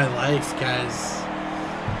game in my life, guys.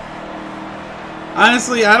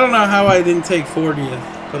 Honestly, I don't know how I didn't take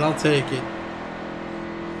 40th, but I'll take it.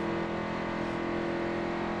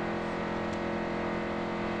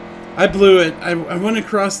 I blew it. I went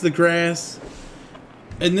across the grass.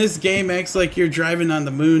 And this game acts like you're driving on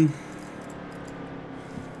the moon.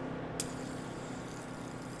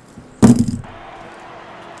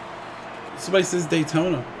 Somebody says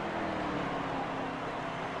Daytona.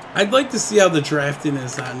 I'd like to see how the drafting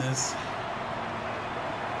is on this.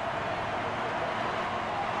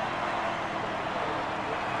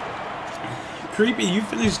 Creepy, you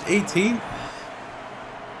finished 18th?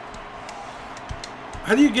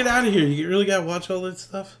 How do you get out of here? You really gotta watch all that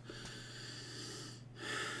stuff?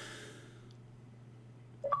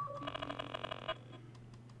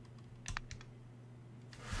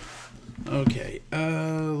 Okay,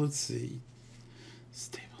 let's see.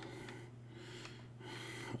 Stable.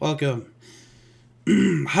 Welcome.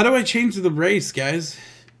 How do I change the race, guys?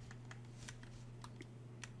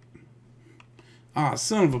 Ah,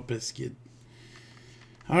 son of a biscuit.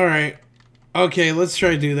 Alright. Okay, let's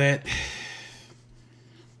try to do that.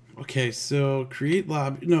 Okay, so create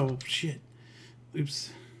lobby. No, shit.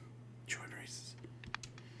 Oops. Join races.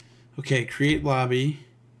 Okay, create lobby.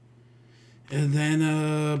 And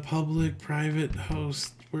then public, private,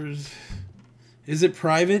 host. Where's... Is it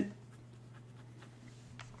private?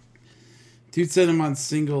 Dude said I'm on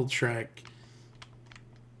single track.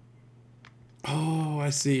 Oh, I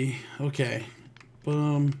see. Okay.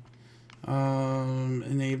 Boom.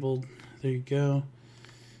 Enabled. There you go.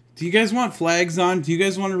 Do you guys want flags on? Do you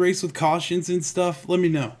guys want to race with cautions and stuff? Let me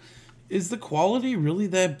know. Is the quality really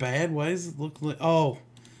that bad? Why does it look like... Oh.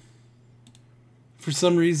 For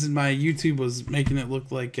some reason, my YouTube was making it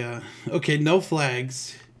look like... Okay, no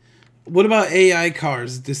flags. What about AI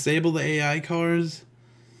cars? Disable the AI cars?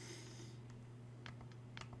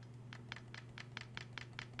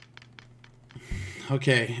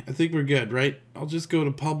 Okay, I think we're good, right? I'll just go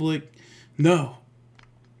to public. No.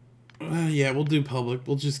 Yeah, we'll do public.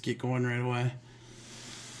 We'll just get going right away.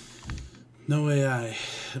 No AI.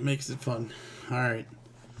 It makes it fun. Alright.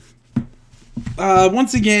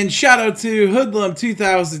 Once again, shout out to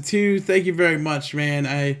Hoodlum2002. Thank you very much, man.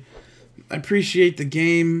 I appreciate the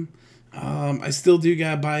game. I still do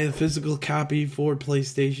gotta buy a physical copy for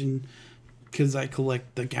PlayStation because I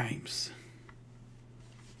collect the games.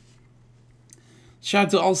 Shout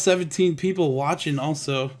out to all 17 people watching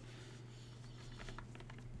also.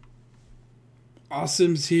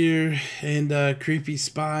 Awesome's here and Creepy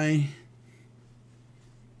Spy.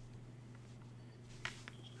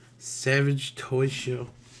 Savage Toy Show.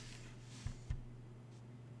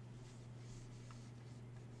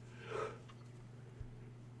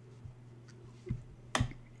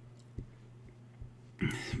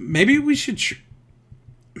 Maybe we should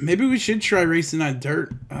try racing on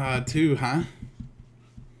dirt too, huh?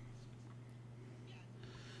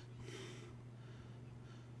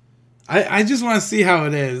 I just want to see how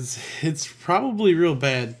it is. It's probably real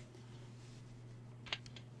bad.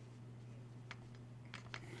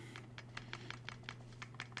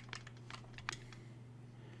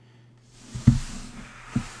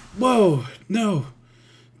 Whoa, no.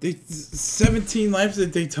 17 laps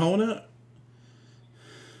at Daytona?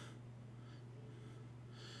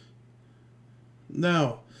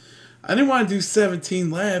 No. I didn't want to do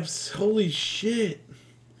 17 laps. Holy shit.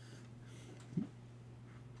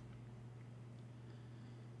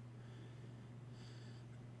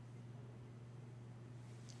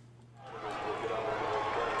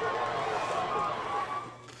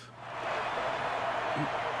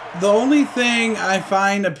 The only thing I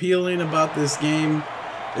find appealing about this game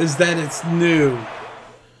is that it's new.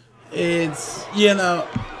 It's, you know,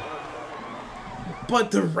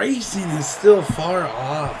 but the racing is still far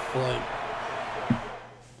off. Like,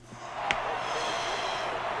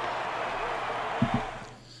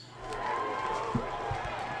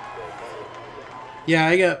 yeah,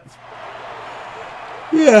 I got,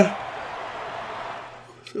 yeah.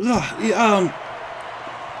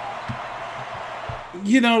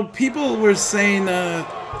 You know, people were saying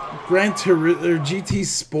Gran Turismo or GT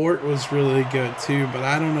Sport was really good too, but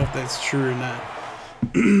I don't know if that's true or not.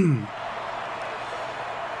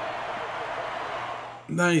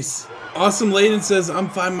 Nice. Awesome Layden says I'm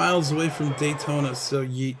 5 miles away from Daytona, so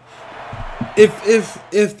yeet.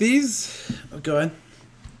 If these, oh, go ahead.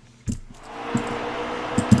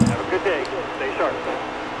 Have a good day. Stay sharp.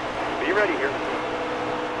 Be ready here.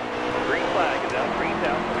 Green flag is out. Green's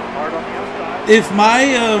out. Hard on the outside. If my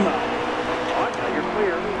You're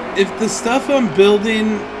clear. if the stuff I'm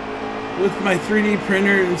building with my 3D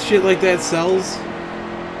printer and shit like that sells,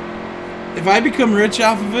 if I become rich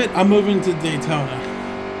off of it, I'm moving to Daytona.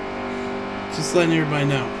 Just letting everybody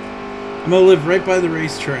know. I'm gonna live right by the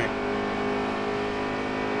racetrack.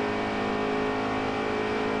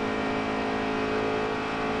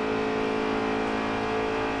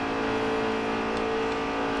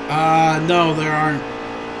 No, there aren't.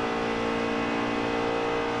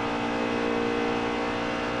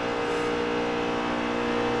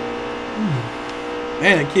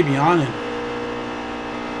 Man, I keep yawning.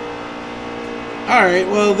 Alright,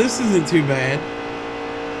 well, this isn't too bad.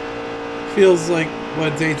 Feels like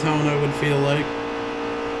what Daytona would feel like.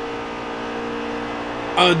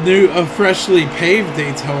 A freshly paved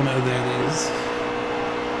Daytona, that is.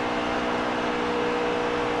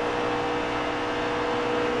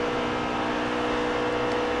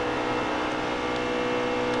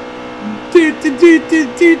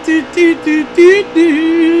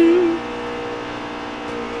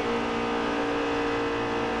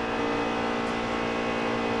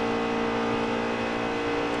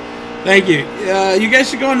 Thank you. You guys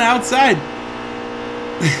should go on the outside.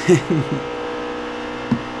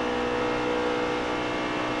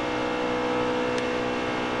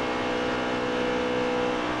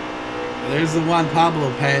 There's the Juan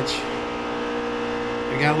Pablo patch.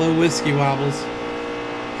 I got little whiskey wobbles.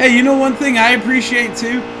 Hey, you know one thing I appreciate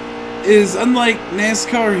too is, unlike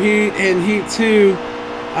NASCAR Heat and Heat 2,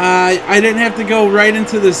 I didn't have to go right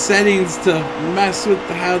into the settings to mess with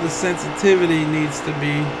how the sensitivity needs to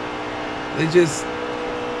be. They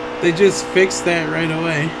just fixed that right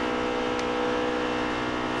away.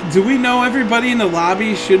 Do we know everybody in the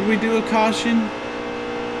lobby? Should we do a caution?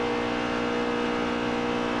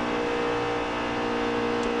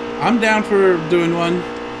 I'm down for doing one,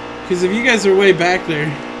 because if you guys are way back there,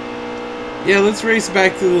 yeah, let's race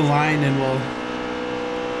back to the line and we'll...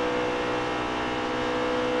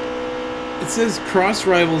 It says Cross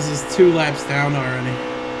Rivals is 2 laps down already.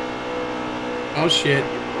 Oh shit.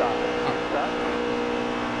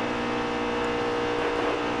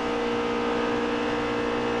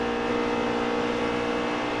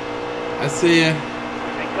 I see ya.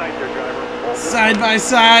 Side by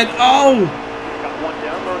side. Oh!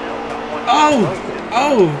 Oh!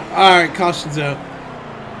 Oh! Alright, caution's out.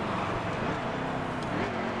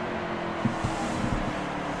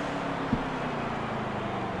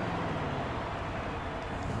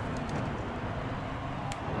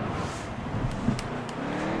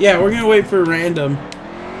 Yeah, we're gonna wait for random.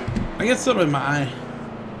 I got something in my eye.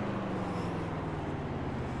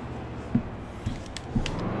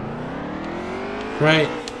 Right.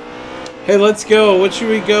 Hey, let's go. What should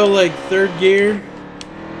we go, like, 3rd gear?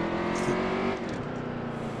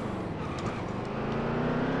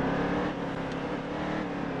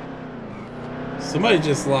 Somebody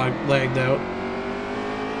just lagged out.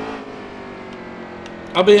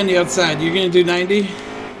 I'll be on the outside. You're gonna do 90?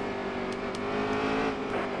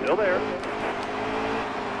 Still there.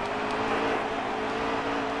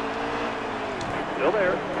 Still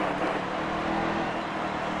there.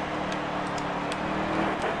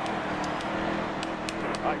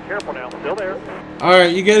 All right, careful now. Still there. All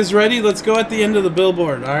right, you guys ready? Let's go at the end of the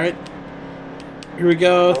billboard. All right. Here we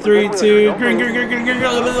go. 3, 2. Green, green, green, green, green, green.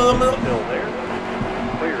 Still there.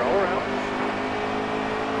 Clear all around.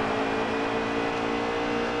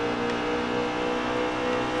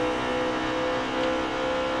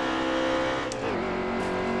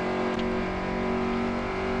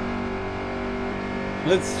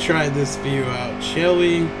 Let's try this view out, shall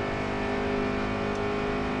we?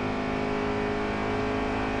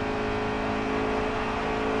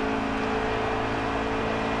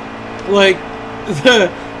 Like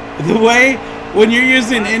the way when you're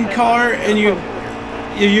using in-car and you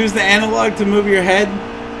use the analog to move your head,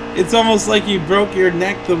 it's almost like you broke your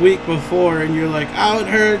neck the week before and you're like, "Oh, it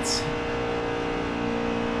hurts."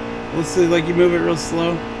 Let's see, like you move it real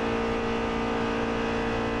slow.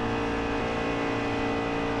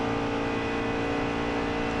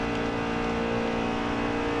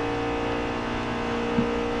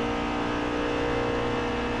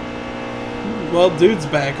 Well, dude's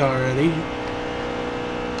back already.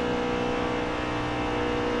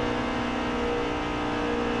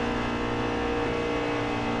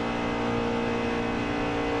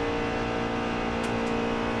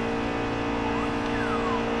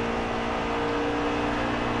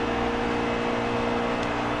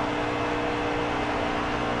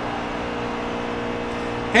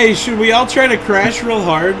 Hey, should we all try to crash real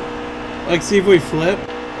hard? Like, see if we flip?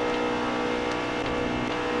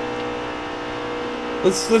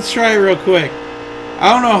 Let's try it real quick. I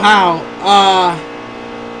don't know how.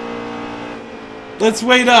 Let's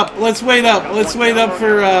wait up. Let's wait up. Let's wait up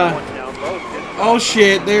for oh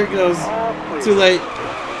shit, there it goes. Too late.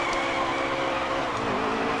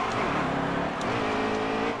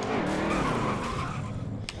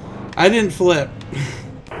 I didn't flip.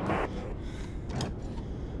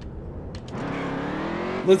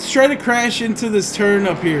 Let's try to crash into this turn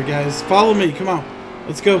up here, guys. Follow me. Come on.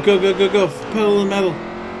 Let's go, go, go, go, go. Pedal to the metal.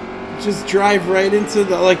 Just drive right into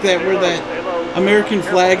the, like that, where that American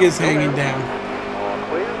flag is hanging down.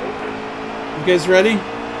 You guys ready?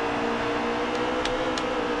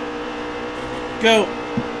 Go.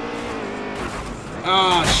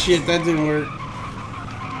 Ah, shit, that didn't work.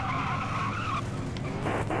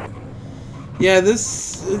 Yeah,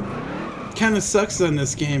 this kind of sucks on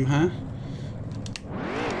this game, huh?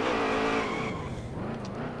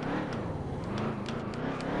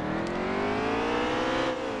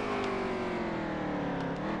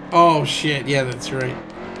 Oh shit, yeah, that's right.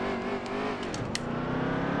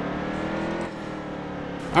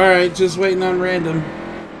 Alright, just waiting on random.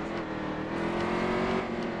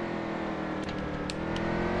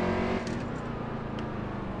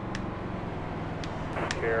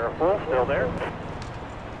 Careful, still there.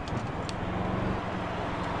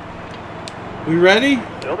 We ready?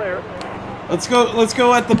 Still there. Let's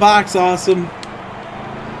go at the box, awesome.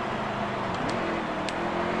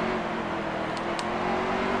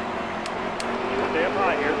 Stay up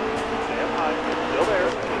high here. Stay up high. Still there.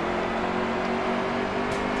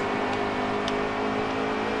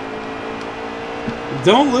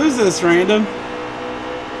 Don't lose this, random.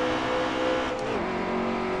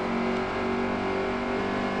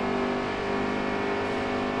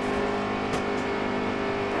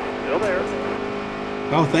 Still there.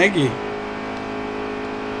 Oh, thank you.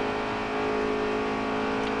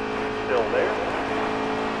 Still there.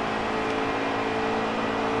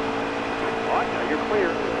 All right, now you're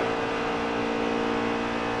clear.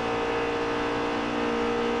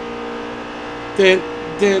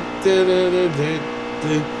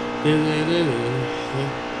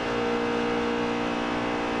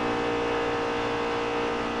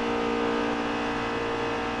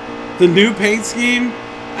 The new paint scheme,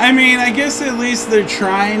 I mean, I guess at least they're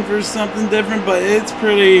trying for something different, but it's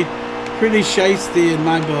pretty shiesty in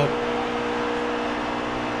my book.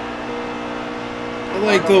 I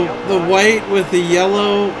like the white with the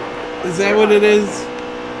yellow. Is that what it is?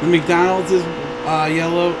 The McDonald's is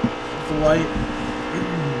yellow with the white.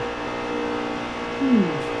 I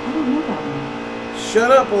don't know that one.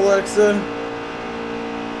 Shut up, Alexa.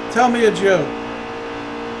 Tell me a joke.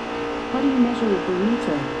 How do you measure a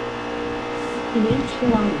burrito? In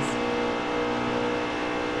enchiladas.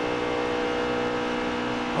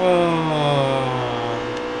 Oh.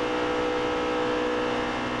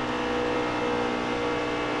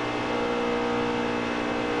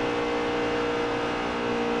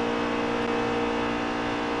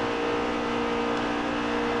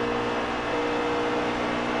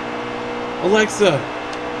 Alexa,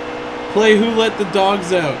 play Who Let the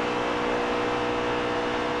Dogs Out.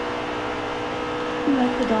 Who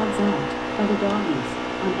Let the Dogs Out by the Doggies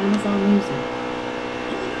on Amazon Music.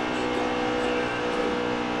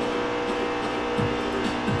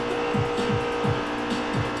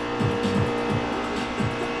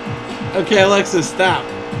 Okay, Alexa, stop.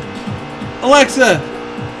 Alexa,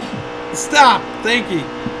 stop. Thank you.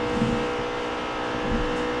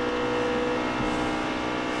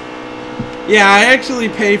 Yeah, I actually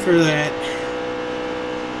pay for that.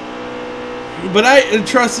 But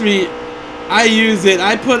trust me, I use it.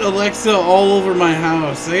 I put Alexa all over my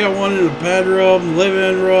house. I got one in the bedroom,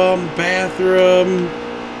 living room, bathroom.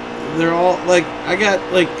 They're all like, I got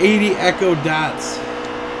like 80 Echo Dots. 5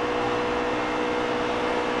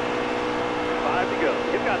 to go.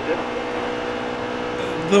 You've got this.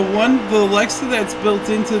 The Alexa that's built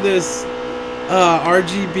into this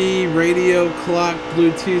RGB radio clock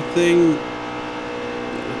Bluetooth thing,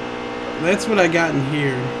 that's what I got in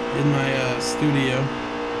here in my studio.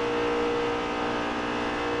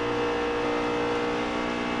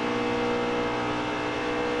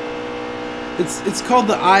 It's called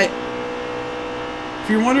the If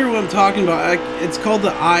you're wondering what I'm talking about, it's called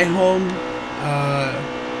the iHome,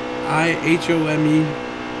 iHome.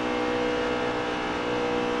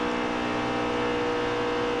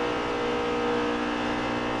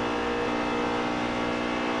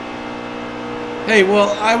 Hey,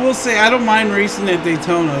 well, I will say I don't mind racing at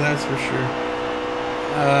Daytona, that's for sure.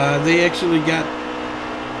 They actually got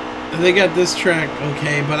this track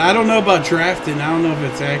okay, but I don't know about drafting. I don't know if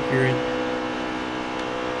it's accurate.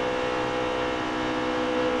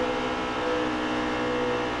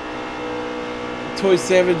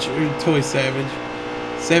 Savage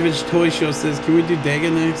Toy Show says, can we do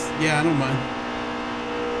Dega next? Yeah, I don't mind.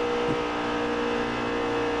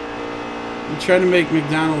 I'm trying to make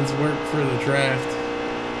McDonald's work for the draft.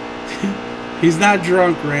 He's not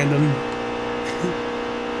drunk, random.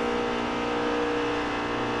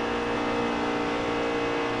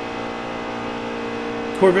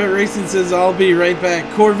 Corvette Racing says, I'll be right back.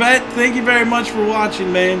 Corvette, thank you very much for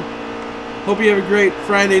watching, man. Hope you have a great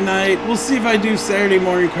Friday night. We'll see if I do Saturday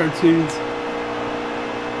morning cartoons.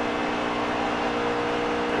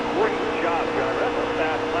 Great job, John. That's a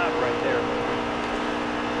fast lap right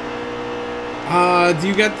there. Do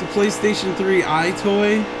you got the PlayStation 3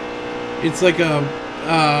 iToy? It's like a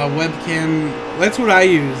webcam. That's what I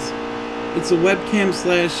use. It's a webcam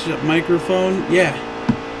 / microphone. Yeah.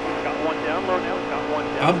 Got one down low now. Got one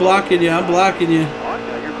down. I'm blocking you. I'm blocking you. On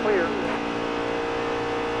now, you're clear.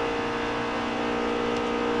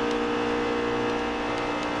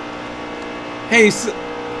 Hey, so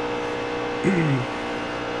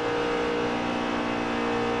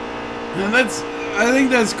now I think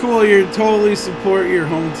that's cool. You totally support your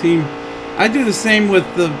home team. I do the same with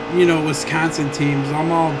the, Wisconsin teams.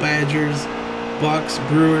 I'm all Badgers, Bucks,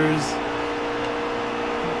 Brewers.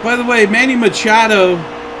 By the way, Manny Machado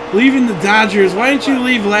leaving the Dodgers. Why didn't you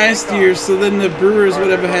leave last year so then the Brewers would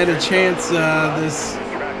have had a chance this...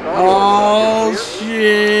 Oh,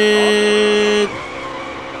 shit.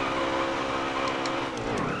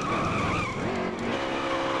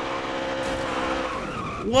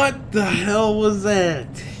 What the hell was that?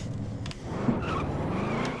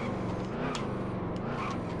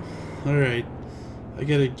 Alright. I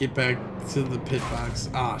gotta get back to the pit box.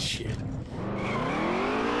 Ah, shit.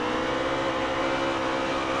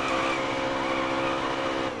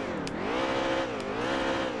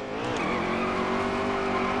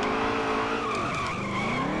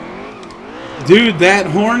 Dude, that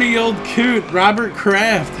horny old coot, Robert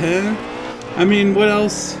Kraft, huh? I mean, what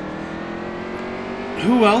else?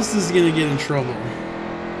 Who else is gonna get in trouble?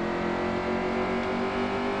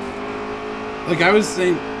 Like I was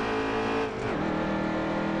saying.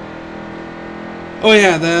 Oh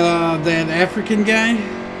yeah, that African guy.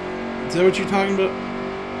 Is that what you're talking about?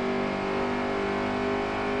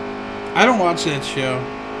 I don't watch that show.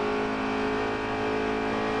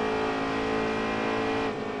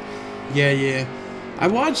 Yeah. I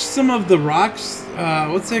watched some of The Rock's,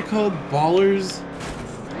 what's that called? Ballers?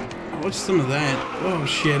 I watched some of that. Oh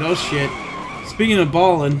shit. Speaking of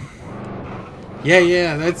balling.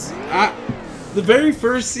 Yeah, that's... the very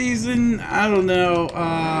first season, I don't know,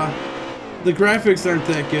 the graphics aren't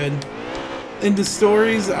that good. And the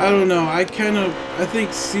stories, I don't know, I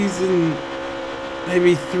think season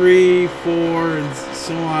maybe 3, 4, and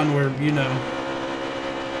so on where,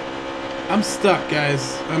 I'm stuck,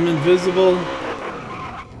 guys. I'm invisible.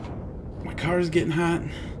 My car's getting hot.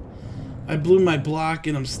 I blew my block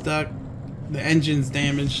and I'm stuck. The engine's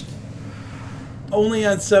damaged. Only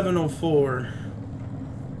on 704.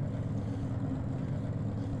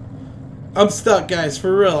 I'm stuck, guys,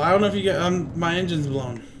 for real. I don't know if you got... my engine's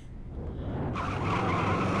blown.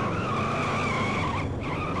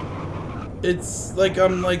 It's like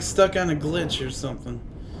I'm like stuck on a glitch or something.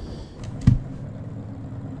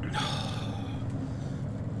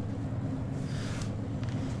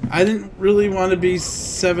 I didn't really want to be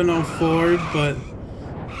 704, but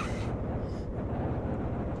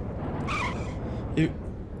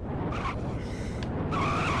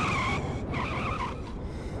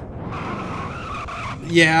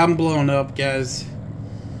yeah, I'm blown up, guys.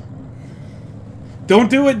 Don't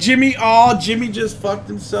do it, Jimmy. Oh, Jimmy just fucked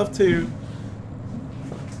himself too.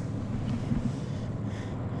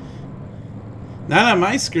 Not on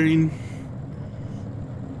my screen.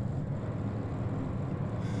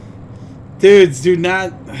 Dudes, do not...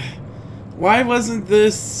 Why wasn't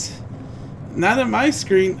this... Not on my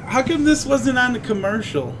screen? How come this wasn't on the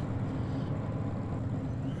commercial?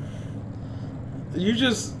 You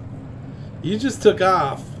just took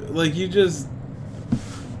off. Like, you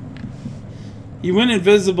went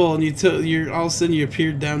invisible and you're all of a sudden you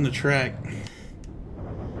appeared down the track.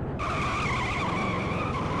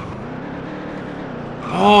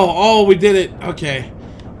 Oh, we did it. Okay.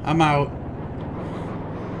 I'm out.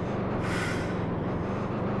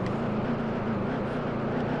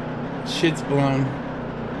 Shit's blown.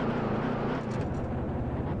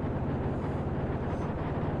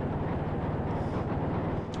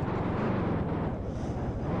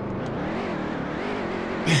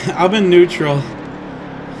 I'm in neutral.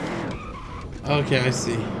 Okay, I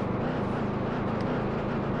see.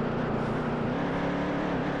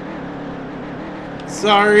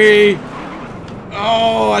 Sorry.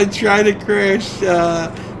 Oh, I tried to crash.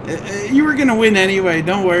 You were gonna win anyway.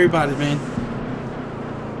 Don't worry about it, man.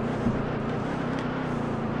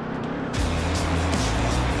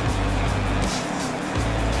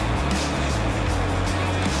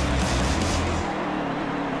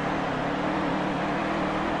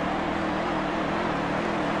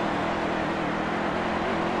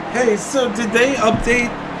 Hey, so did they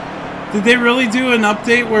update? Did they really do an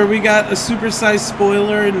update where we got a supersized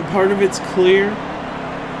spoiler and part of it's clear?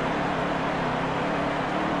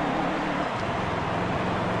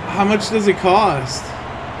 How much does it cost?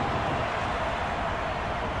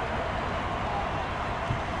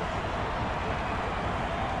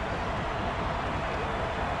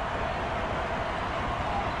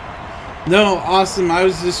 No, awesome. I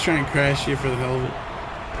was just trying to crash you for the hell of it.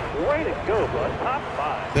 Way to go, bud. Top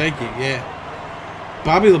 5. Thank you, yeah.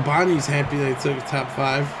 Bobby Labonte's happy they took a top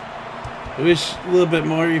 5. I wish a little bit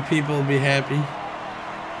more of you people would be happy.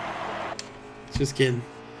 Just kidding.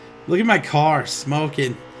 Look at my car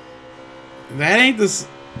smoking. That ain't the...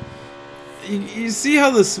 You see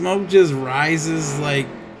how the smoke just rises like...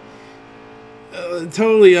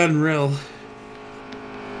 totally unreal.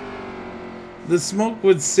 The smoke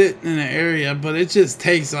would sit in an area, but it just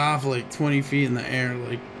takes off like 20 feet in the air,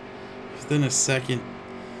 like within a second.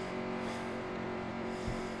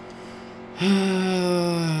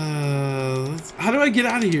 How do I get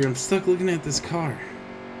out of here? I'm stuck looking at this car.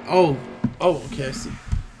 Oh, okay, I see.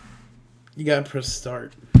 You gotta press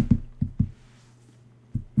start.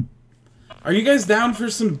 Are you guys down for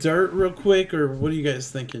some dirt real quick, or what are you guys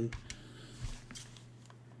thinking?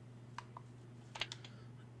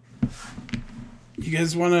 You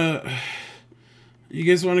guys wanna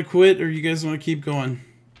quit, or you guys wanna keep going?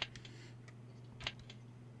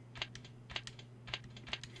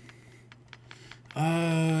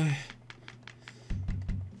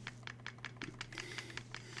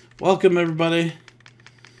 Welcome everybody.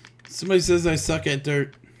 Somebody says I suck at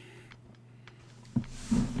dirt.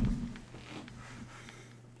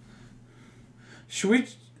 Should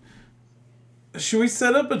we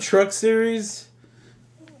set up a truck series?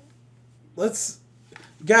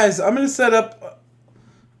 Guys, I'm gonna set up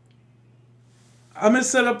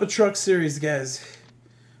a truck series, guys.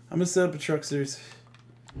 I'm gonna set up a truck series.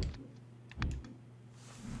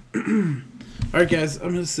 Alright guys, I'm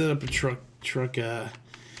gonna set up a truck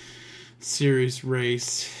series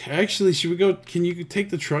race. Actually, should we go? Can you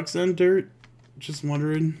take the trucks on dirt? Just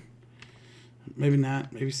wondering. Maybe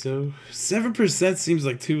not, maybe so. 7% seems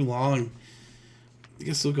like too long. I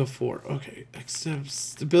guess we'll go 4. Okay, accept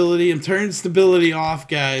stability. I'm turning stability off,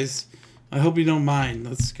 guys. I hope you don't mind.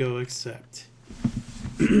 Let's go accept.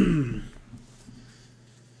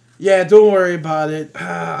 Yeah, don't worry about it.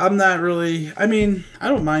 I'm not really... I mean, I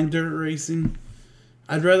don't mind dirt racing.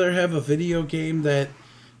 I'd rather have a video game that,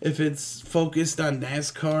 if it's focused on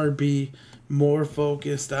NASCAR, be more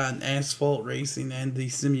focused on asphalt racing and the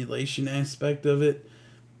simulation aspect of it.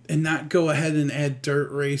 And not go ahead and add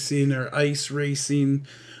dirt racing or ice racing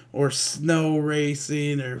or snow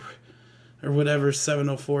racing or whatever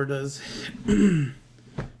 704 does.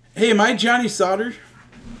 Hey, am I Johnny Sauter?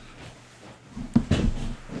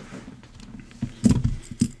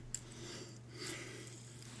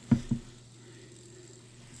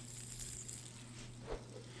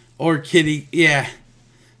 Or Kitty, yeah.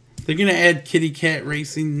 They're going to add Kitty Cat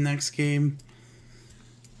Racing next game.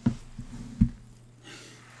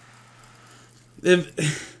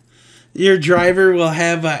 If your driver will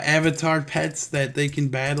have avatar pets that they can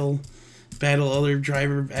battle other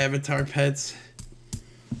driver avatar pets.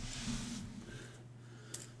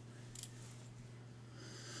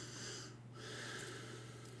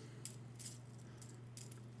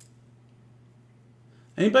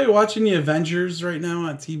 Anybody watching the Avengers right now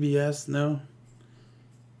on TBS? No?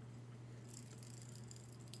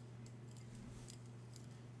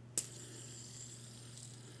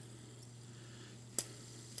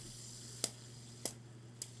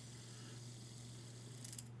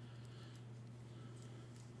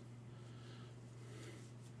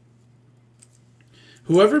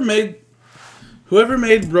 Whoever made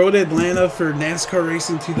Road Atlanta for NASCAR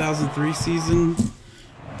Racing 2003 season,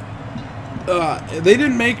 they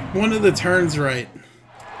didn't make one of the turns right.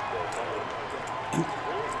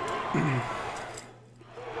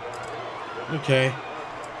 Okay.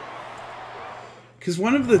 Because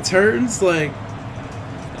one of the turns, like,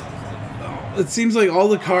 it seems like all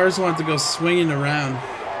the cars want to go swinging around.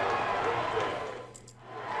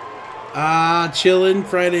 Chillin'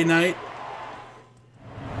 Friday night.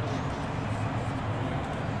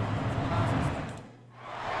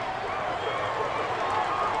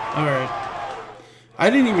 Alright. I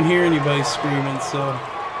didn't even hear anybody screaming, so...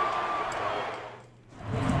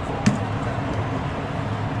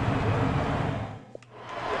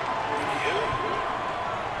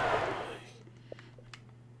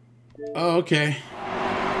 Oh, okay.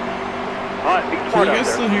 Alright, can you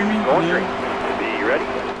guys still hear me? Going No? green. Be ready.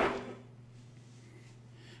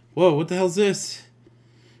 Whoa, what the hell's this?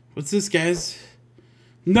 What's this, guys?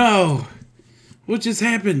 No! What just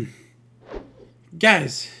happened?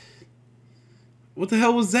 Guys, what the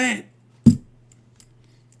hell was that?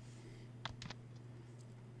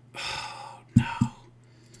 Oh, no.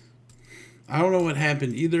 I don't know what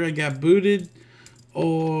happened. Either I got booted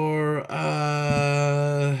or,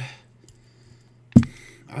 I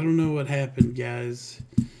don't know what happened, guys.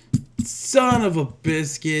 Son of a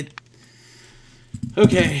biscuit.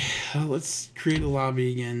 Okay, let's create a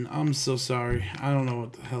lobby again. I'm so sorry. I don't know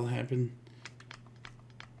what the hell happened.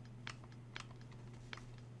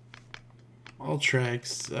 All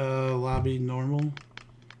tracks, lobby normal.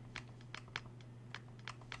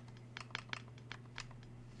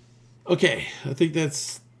 Okay, I think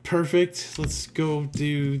that's perfect. Let's go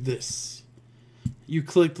do this. You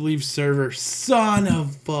clicked leave server. Son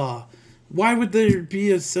of a... Why would there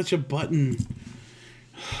be such a button?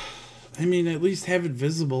 I mean, at least have it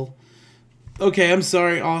visible. Okay, I'm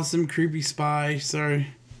sorry. Awesome, creepy spy. Sorry.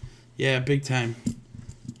 Yeah, big time.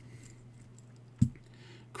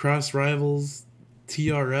 Cross rivals,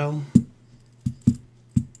 TRL.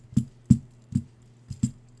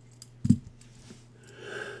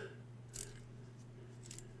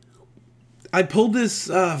 I pulled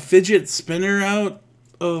this fidget spinner out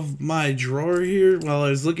of my drawer here while I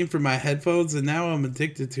was looking for my headphones, and now I'm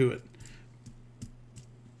addicted to it.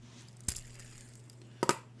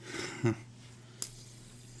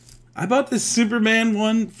 I bought this Superman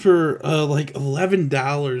one for like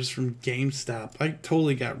 $11 from GameStop. I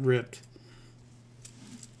totally got ripped.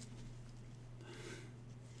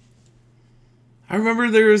 I remember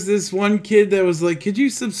there was this one kid that was like, "Could you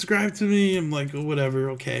subscribe to me?" I'm like, "Oh, whatever,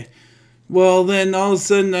 okay." Well, then all of a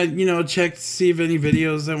sudden I, check to see if any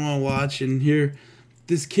videos I want to watch, and here,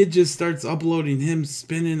 this kid just starts uploading him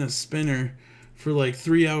spinning a spinner for like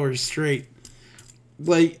 3 hours straight.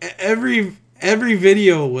 Like every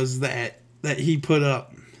video was that he put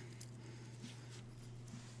up.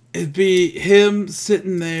 It'd be him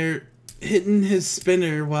sitting there hitting his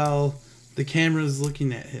spinner while the camera's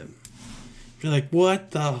looking at him. You're like,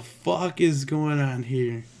 what the fuck is going on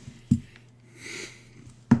here?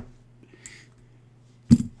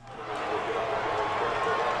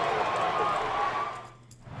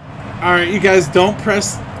 All right, you guys, don't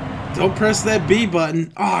press that B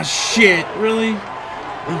button. Oh shit, really?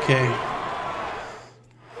 Okay.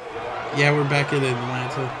 Yeah, we're back in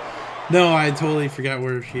Atlanta. No, I totally forgot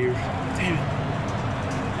we're here. Damn it.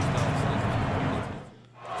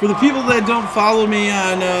 For the people that don't follow me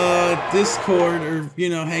on Discord or,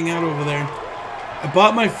 hang out over there, I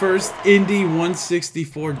bought my first Indy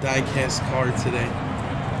 164 diecast car today.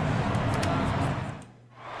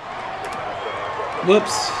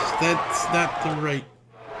 Whoops, that's not the right.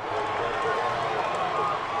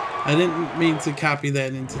 I didn't mean to copy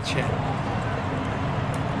that into chat.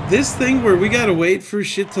 This thing where we gotta wait for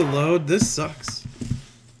shit to load, this sucks.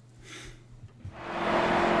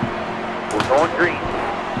 We're going green.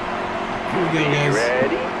 Here we go, guys.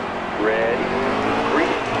 Ready? Ready?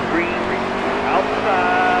 Green, green, green.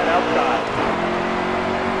 Outside, outside.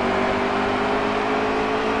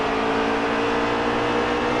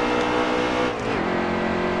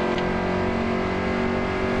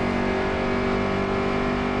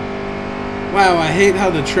 Wow, I hate how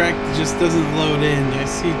the track just doesn't load in. I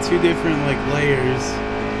see two different, layers.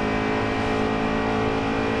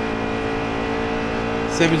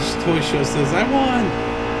 Savage Toy Show says, I won!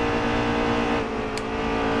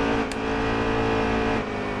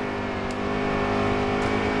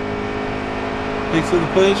 Thanks for the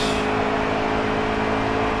push.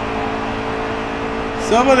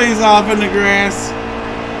 Somebody's off in the grass.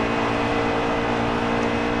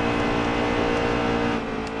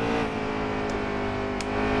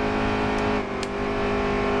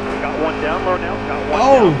 Down low now. Got one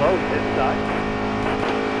down low this side.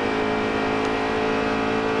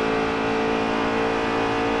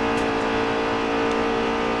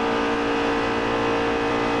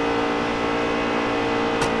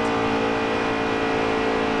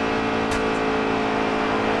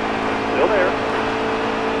 Still there.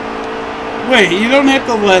 Wait, you don't have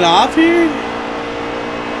to let off here?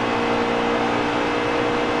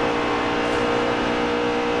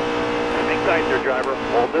 Hang tight there, driver.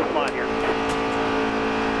 Hold this line here.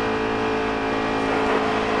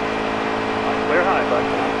 Clear high, bud.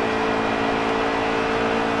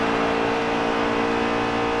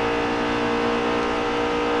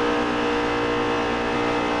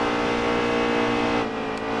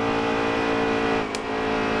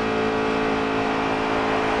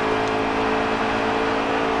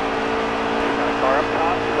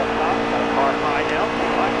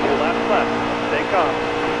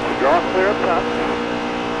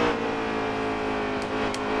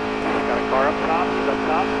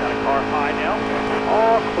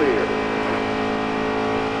 clear.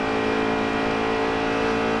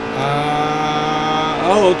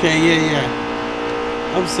 Oh, okay, yeah.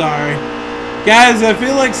 I'm sorry. Guys, I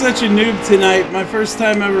feel like such a noob tonight. My first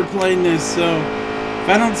time ever playing this, so if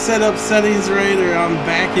I don't set up settings right or I'm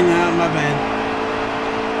backing out, my bad.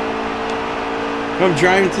 If I'm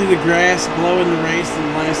driving through the grass, blowing the race in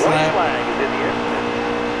the last White lap. flag is in the air.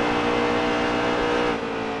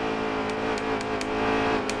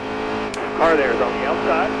 Car there is on the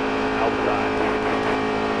outside.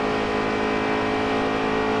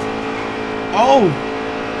 Oh!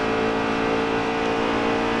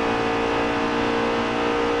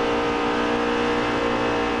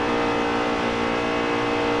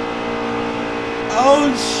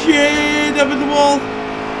 Oh shit! Up in the wall!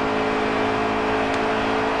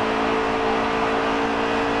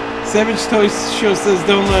 Savage Toy Show says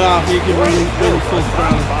don't let off, you can run full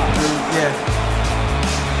throttle. Yeah.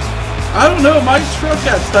 I don't know, my truck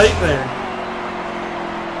got tight there.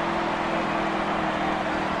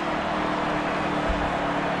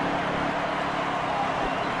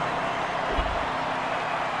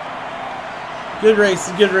 Good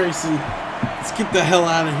racing, good racing. Let's get the hell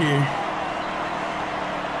out of here.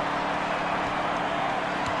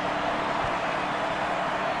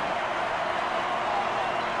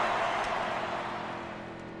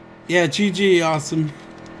 Yeah, GG, awesome.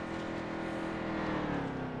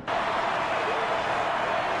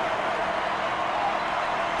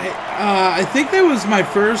 I think that was my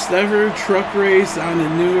first ever truck race on a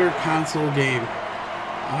newer console game.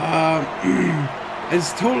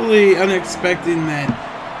 It's totally unexpected that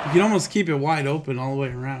you can almost keep it wide open all the way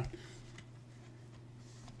around.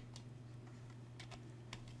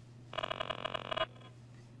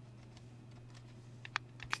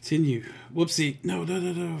 Continue. Whoopsie. No.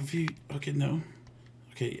 View. Okay, no.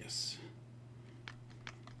 Okay, yes.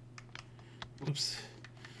 Whoops.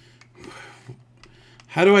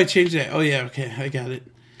 How do I change that? Oh, yeah, okay, I got it.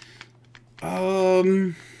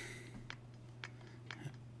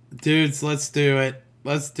 Dudes, let's do it.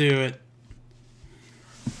 Let's do it.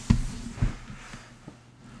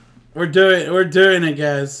 We're doing it,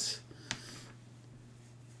 guys.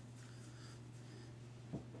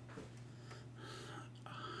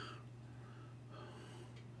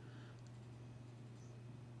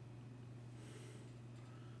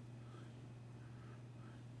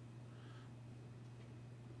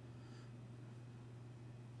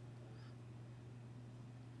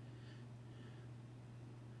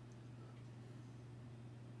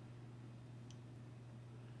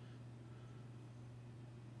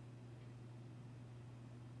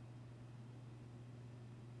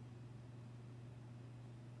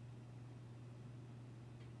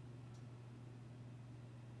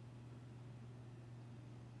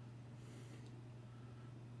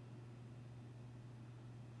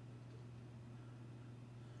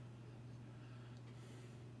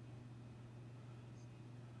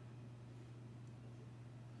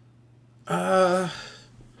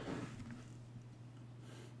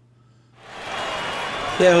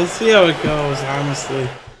 Yeah, we'll see how it goes, honestly.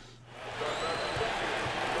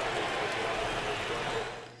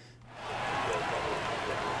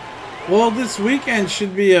 Well, this weekend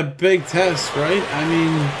should be a big test, right? I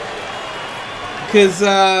mean, because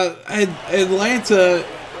Atlanta,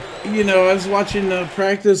 you know, I was watching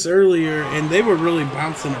practice earlier, and they were really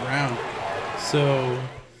bouncing around. So,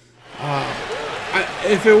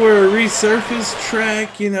 if it were a resurfaced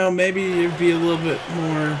track, you know, maybe it'd be a little bit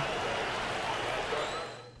more.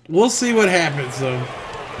 We'll see what happens, though,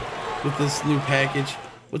 with this new package.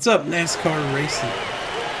 What's up, NASCAR Racing?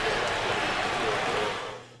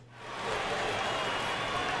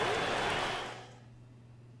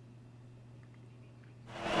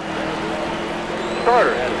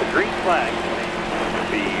 Starter has the green flag.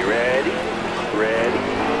 Be ready. Ready.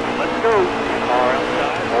 Let's go. Car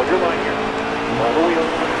outside. Hold your line here. Hold the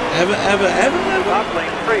wheels. Ever. Top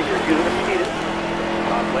lane free. You're using it if you need it.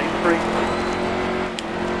 Top lane free.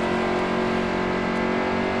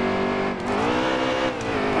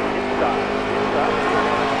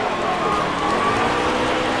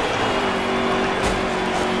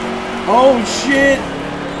 Oh shit!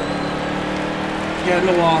 Got in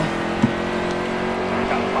the wall.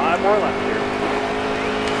 Got 5 more left here.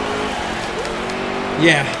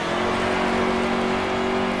 Yeah.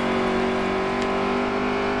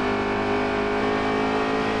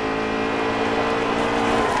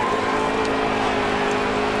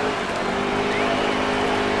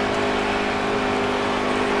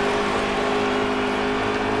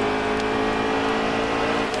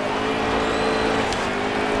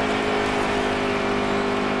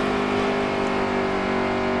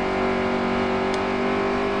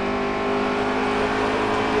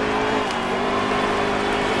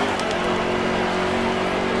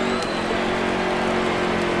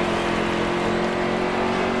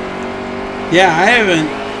 Yeah, I haven't.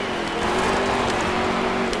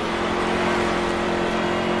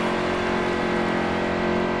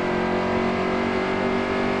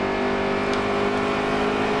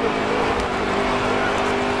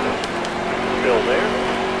 Still there.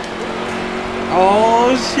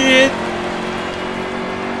 Oh shit!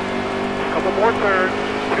 Couple more turns.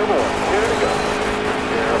 2 more. Here we go.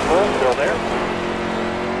 Careful. Still there.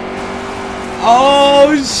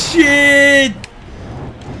 Oh shit!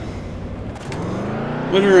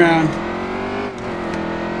 Went around.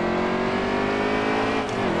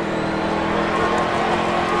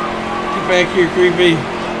 Get back here, creepy.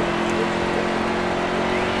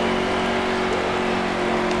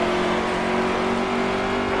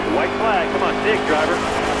 White flag. Come on, dig, driver.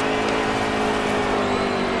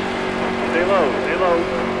 Stay low. Stay low.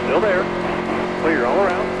 Still there. Clear all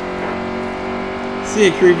around. See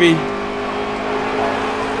you, creepy.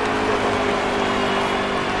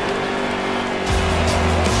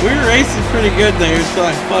 We were racing pretty good there, so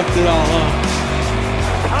I fucked it all up.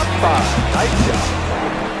 Top 5. Nice job.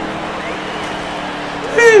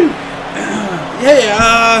 Whew.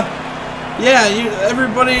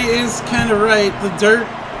 Everybody is kind of right. The dirt,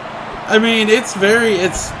 I mean, it's very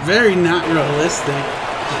not realistic,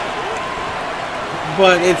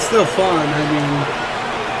 but it's still fun. I mean,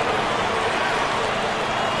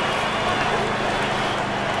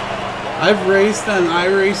 I've raced on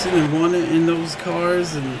iRacing and won it in those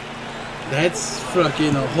cars, and that's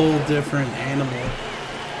fucking a whole different animal.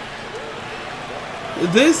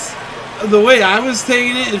 This, the way I was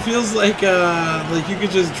taking it, it feels like you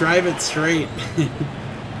could just drive it straight.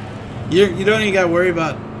 You don't even got to worry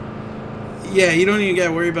about. Yeah, you don't even got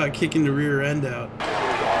to worry about kicking the rear end out.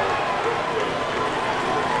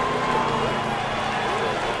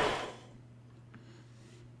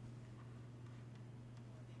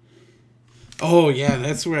 Oh yeah,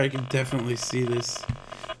 that's where I can definitely see this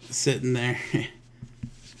sitting there.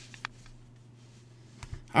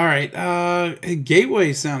 All right,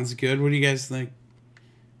 Gateway sounds good. What do you guys think?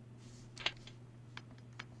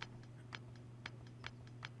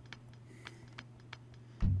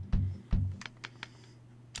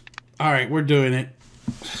 All right, we're doing it.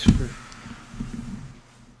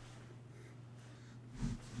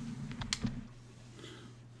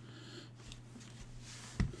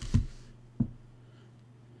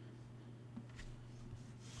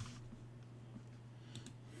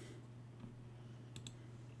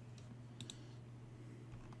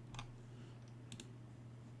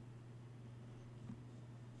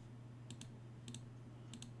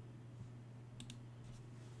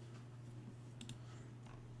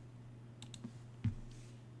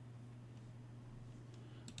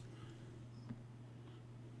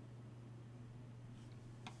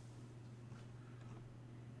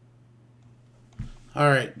 All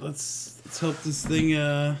right, let's hope this thing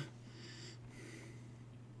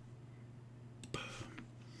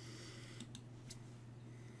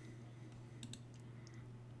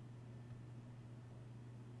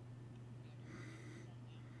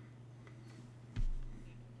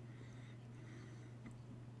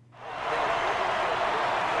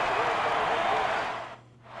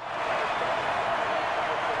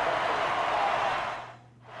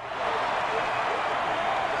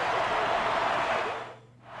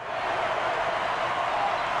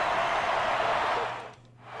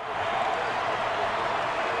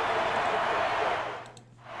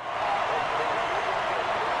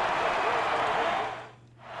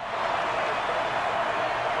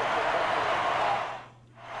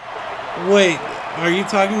Wait, are you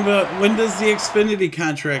talking about when does the Xfinity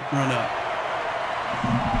contract run up?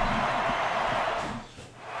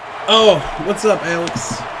 Oh, what's up,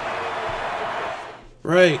 Alex?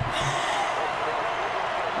 Right.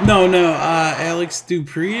 No, Alex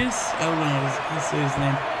Duprius? I don't know how to say his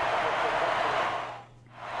name.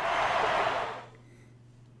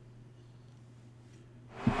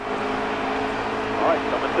 All right,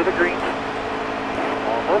 coming to the green.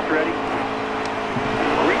 Almost ready.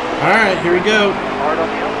 All right, here we go. Hard on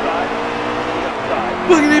the outside. The outside.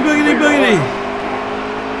 Boogity, boogity, boogity.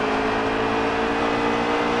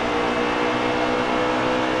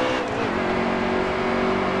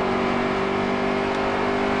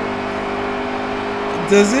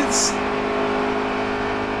 Does it?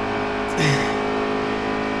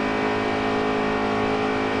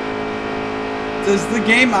 Does the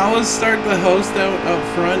game always start the host out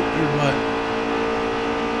front or what?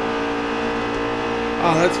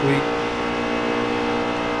 Oh, that's weak.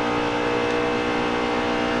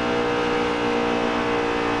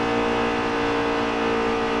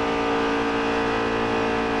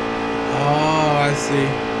 Oh, I see.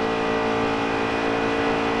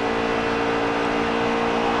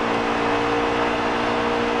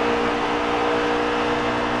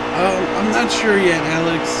 I'm not sure yet,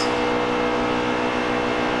 Alex.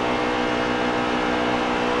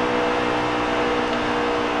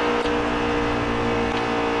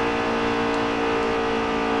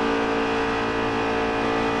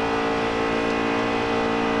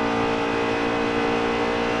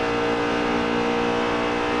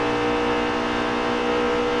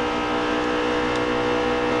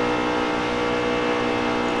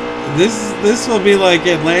 This will be like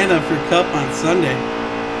Atlanta for Cup on Sunday.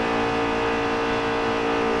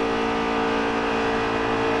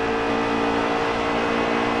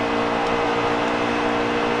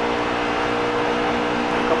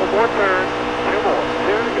 Couple more turns, 2 more.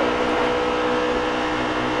 There we go.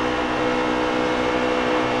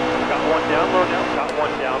 Got one down low now. Got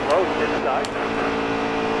one down low. Inside.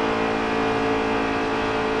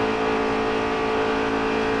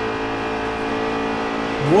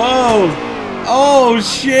 Whoa! Oh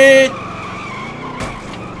shit!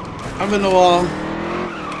 I'm in the wall.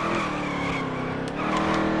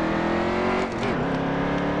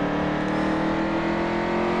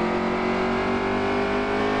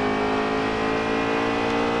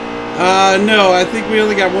 No, I think we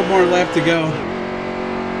only got one more lap to go.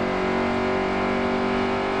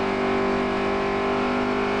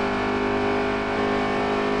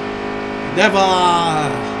 Never!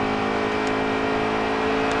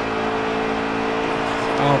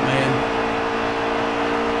 Oh man.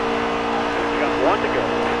 We got one to go.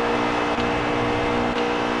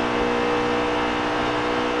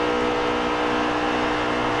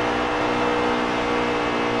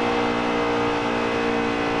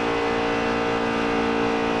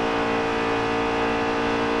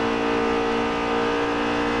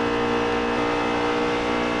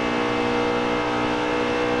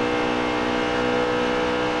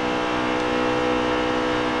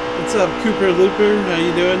 What's up, Cooper Looper? How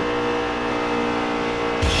you doing?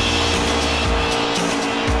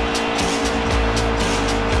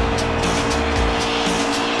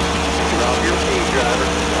 Drop your speed, driver.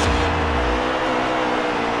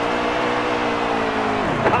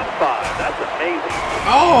 Top 5. That's amazing.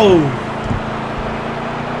 Oh!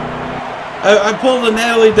 I pulled a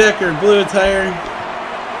Natalie Decker, blew a tire.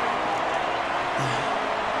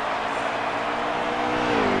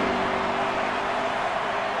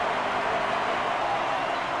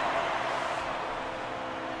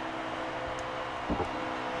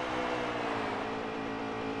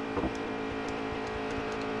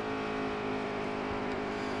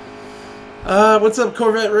 What's up,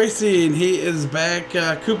 Corvette Racing? He is back.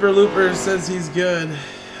 Cooper Looper says he's good.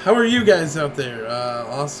 How are you guys out there?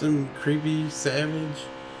 Awesome, Creepy, Savage.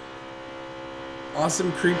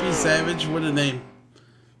 Awesome, Creepy, Savage. What a name.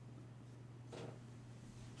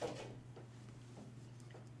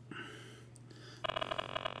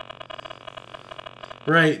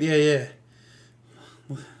 Right, yeah.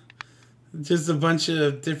 Just a bunch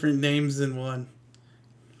of different names in one.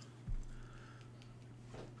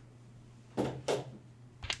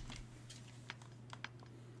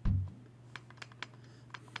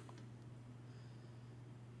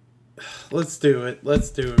 Let's do it. Let's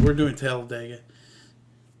do it. We're doing Talladega.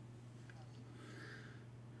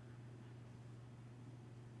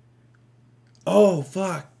 Oh,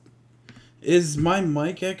 fuck. Is my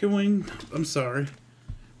mic echoing? I'm sorry.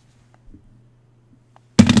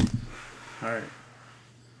 Alright.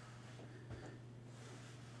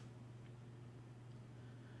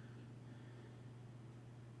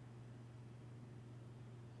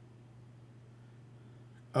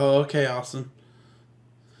 Oh, okay, awesome.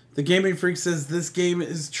 The Gaming Freak says this game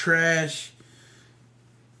is trash.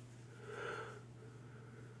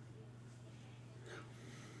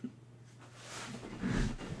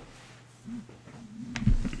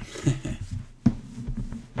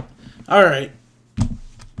 All right.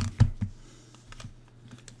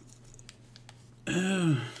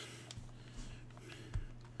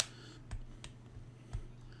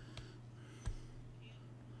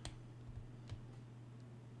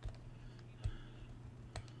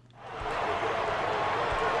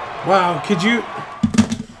 Wow, could you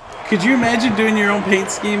imagine doing your own paint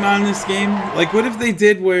scheme on this game? Like, what if they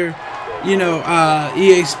did where, you know,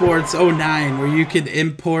 EA Sports 09, where you could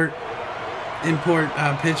import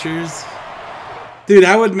pictures? Dude,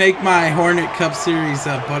 I would make my Hornet Cup Series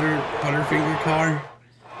Butterfinger car.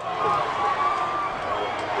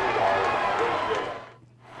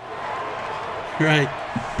 Right.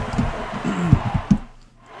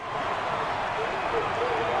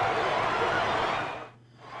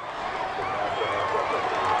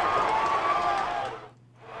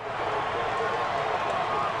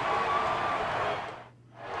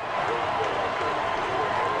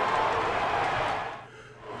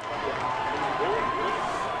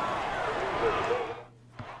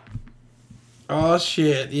 Oh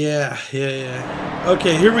shit! Yeah, yeah, yeah.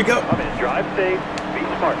 Okay, here we go. I'm in. Drive safe. Be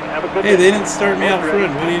smart. Have a good Hey, day. they didn't start me out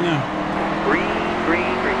front. What do you know? Green,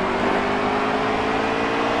 green, green.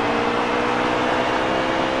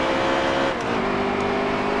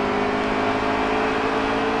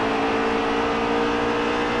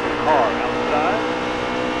 Car outside.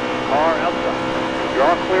 Car outside. You're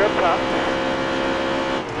all clear up top.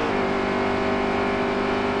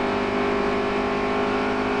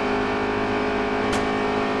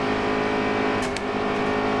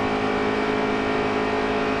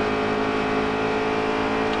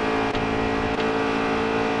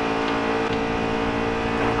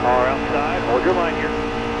 Car outside. Hold your line here.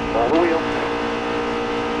 Hold the wheel.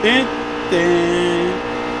 Dun, dun,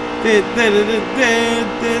 dun, dun, dun, dun,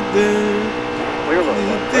 dun, dun. Clear low.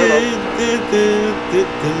 Clear low.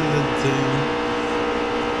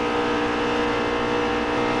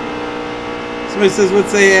 Somebody says,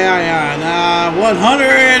 what's the AI on? $105.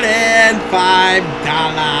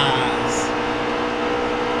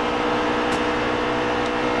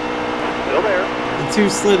 Still there. The 2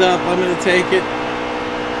 slid up. I'm going to take it.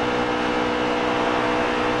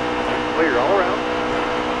 Clear all around.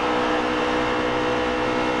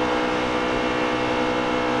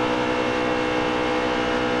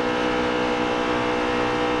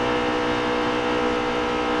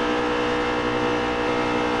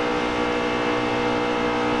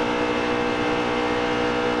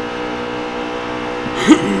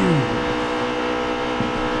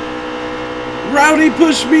 Rowdy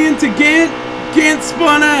pushed me into Gant. Gant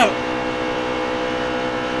spun out.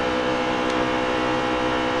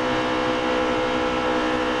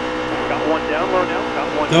 Got one down low now. Got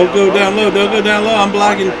one Don't go down low. Don't go down low. I'm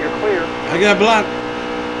blocking. You're clear. I got blocked.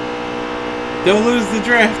 Don't lose the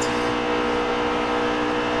draft.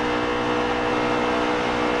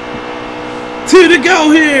 Two to go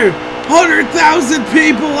here. 100,000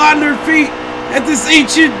 people on their feet at this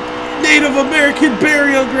ancient Native American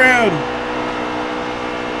burial ground.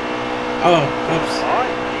 Oh, oops. All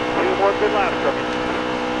right. Need 2 more good laps from you.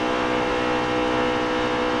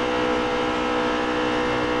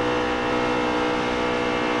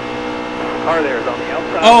 Car there is on the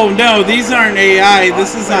outside. Oh no, these aren't AI.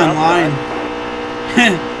 This is online.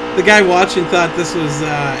 The guy watching thought this was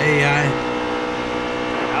AI.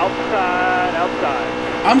 Outside, outside.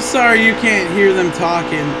 I'm sorry you can't hear them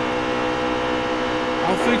talking.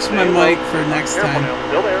 I'll fix my mic for next Careful time. now.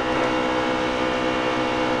 Still there.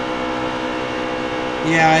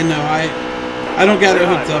 Yeah, I know. I don't got it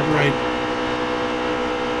hooked up right.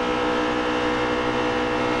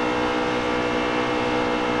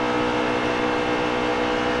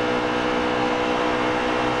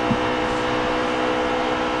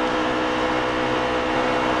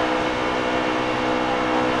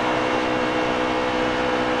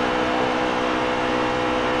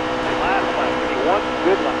 Last lap. We need 1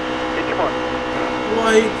 good lap. Get your mark.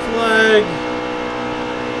 White flag.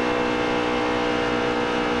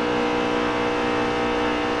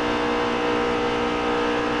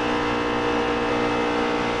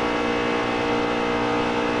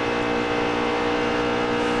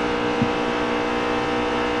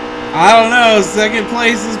 I don't know. Second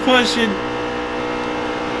place is pushing.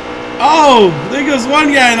 Oh, there goes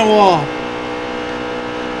one guy in the wall.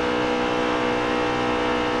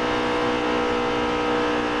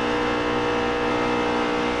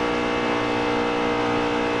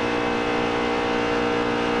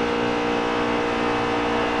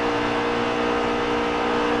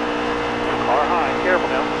 Car high. Careful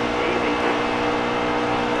now. Easy.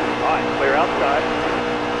 All right. Clear outside.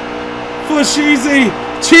 Push easy.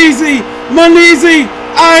 Cheesy. Maneezy.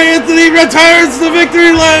 iAnthuny returns the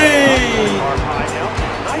victory lane. Car high now.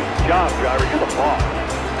 Nice job, driver. You're the boss.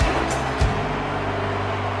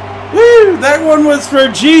 Woo! That one was for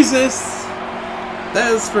Jesus.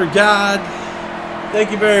 That is for God.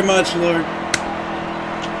 Thank you very much, Lord.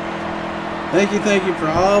 Thank you for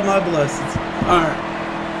all my blessings. Alright.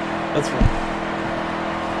 That's right.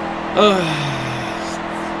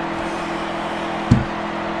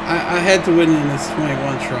 I had to win in this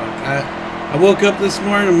 21 truck. I woke up this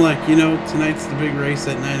morning, I'm like, you know, tonight's the big race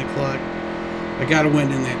at 9 o'clock. I gotta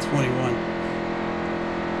win in that 21.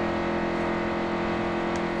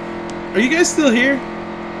 Are you guys still here?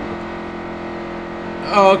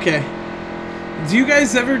 Oh, okay. Do you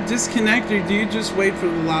guys ever disconnect, or do you just wait for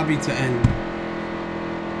the lobby to end?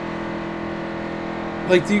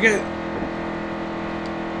 Like, do you guys...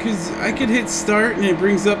 Because I could hit start and it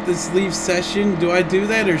brings up this leave session. Do I do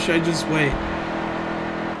that, or should I just wait?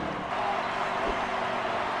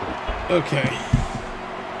 Okay.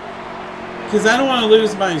 Because I don't want to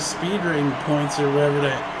lose my speed rating points or whatever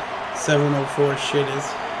that 704 shit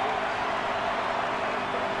is.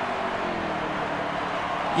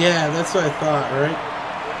 Yeah, that's what I thought, right?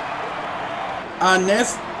 On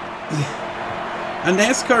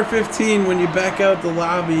NASCAR 15, when you back out the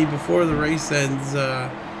lobby before the race ends,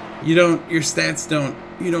 you don't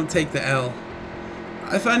take the L.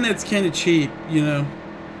 I find that's kind of cheap, you know.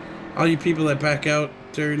 All you people that back out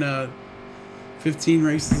during 15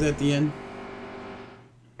 races at the end.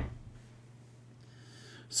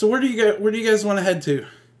 So where do you guys want to head to?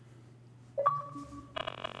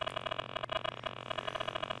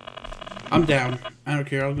 I'm down. I don't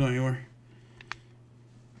care. I'll go anywhere.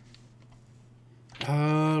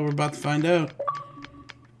 We're about to find out.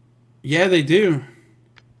 Yeah, they do.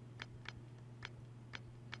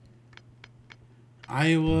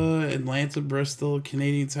 Iowa, Atlanta, Bristol,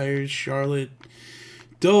 Canadian Tire, Charlotte,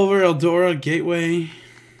 Dover, Eldora, Gateway.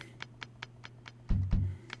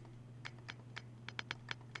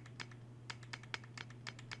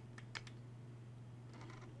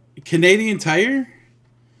 Canadian Tire?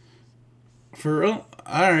 For real?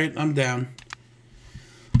 Alright, I'm down.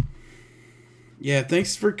 Yeah,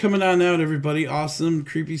 thanks for coming on out, everybody. Awesome,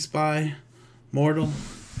 Creepy Spy, Mortal,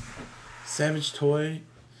 Savage Toy,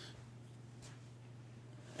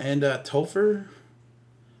 and Topher.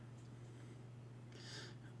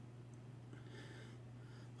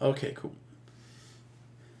 Okay, cool.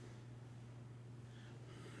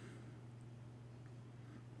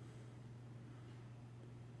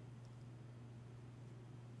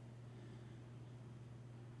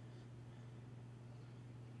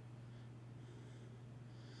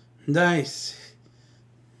 Nice.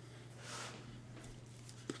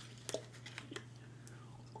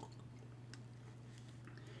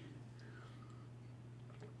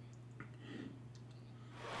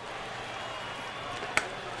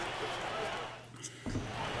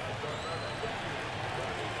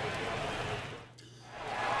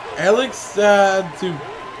 Alex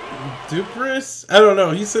Dupris? I don't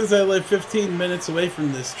know. He says I live 15 minutes away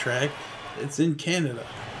from this track. It's in Canada.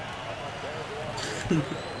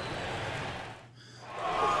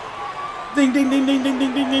 Ding ding ding ding ding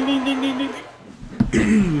ding ding ding ding ding ding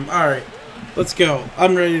ding. Alright. Let's go.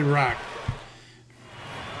 I'm ready to rock.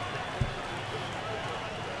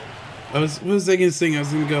 What was I gonna sing? I was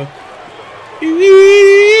gonna go.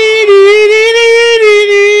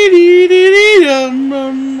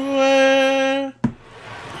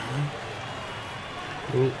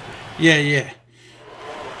 Yeah.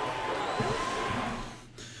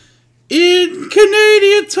 In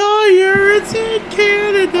Canadian Tire, it's in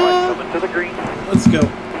Canada. Right, coming to the green. Let's go.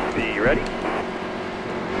 Be ready.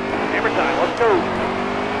 Hammer time, let's go.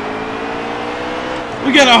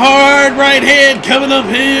 We got a hard right hand coming up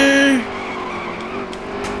here.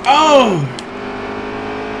 Oh!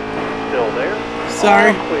 Still there?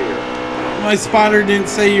 Sorry. All clear. My spotter didn't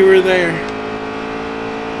say you were there.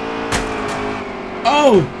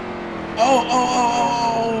 Oh!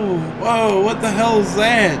 Oh! Whoa, what the hell is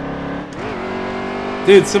that?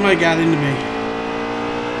 Dude, somebody got into me.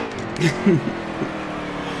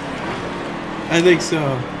 I think so.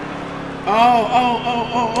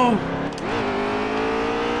 Oh!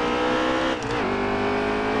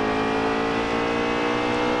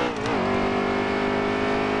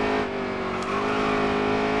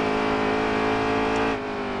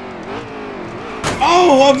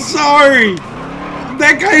 Oh, I'm sorry.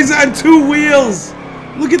 That guy's on 2 wheels.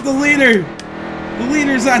 Look at the leader. The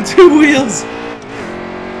leader's on 2 wheels.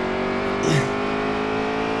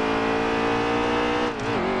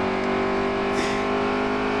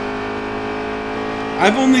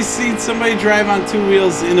 I've only seen somebody drive on 2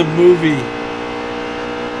 wheels in a movie.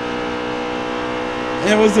 And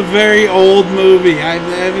it was a very old movie. I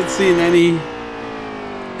haven't seen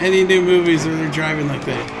any new movies where they're driving like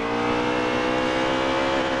that.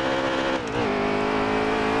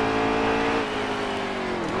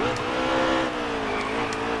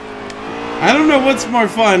 I don't know what's more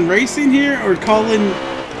fun, racing here or calling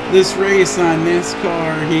this race on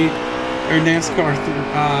NASCAR Heat or NASCAR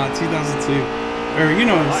 2002. Or, you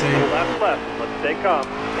know what I'm saying. Left. Let's stay calm.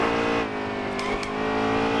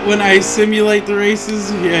 When I simulate the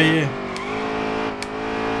races, yeah.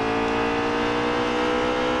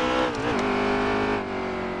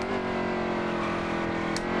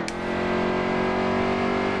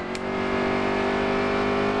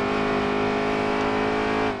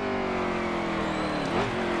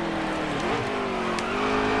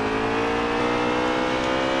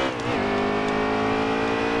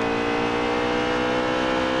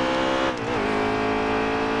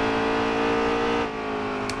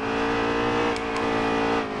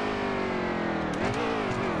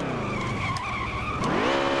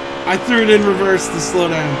 I threw it in reverse to slow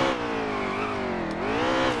down.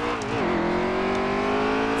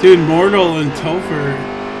 Dude, Mortal and Topher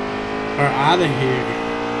are out of here.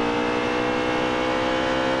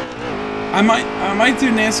 I might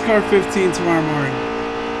do NASCAR 15 tomorrow morning.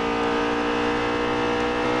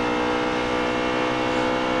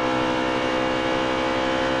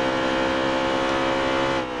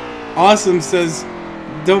 Awesome says,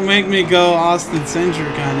 don't make me go Austin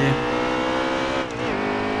centric on you.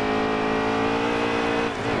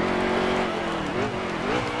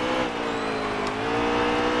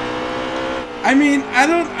 I mean, I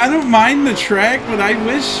don't mind the track, but I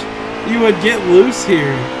wish you would get loose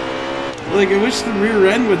here. Like, I wish the rear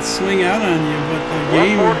end would swing out on you, but the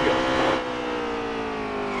game...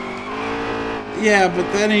 Yeah,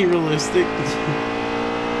 but that ain't realistic.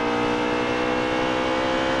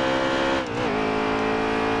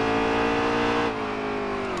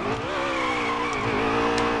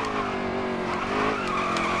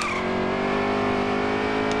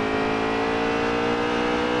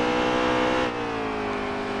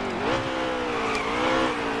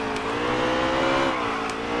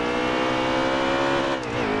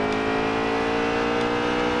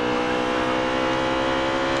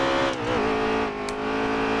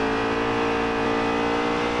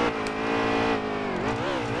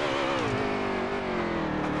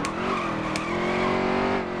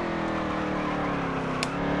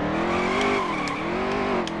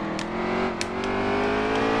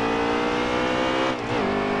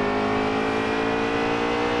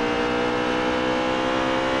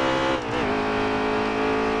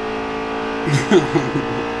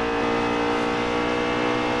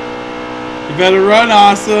 You better run,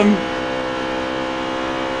 Awesome.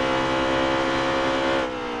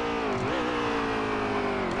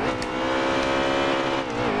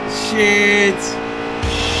 Shit.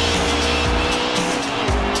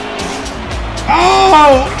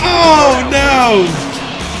 Oh no.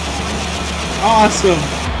 Awesome.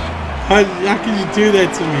 How could you do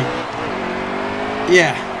that to me?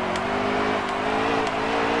 Yeah.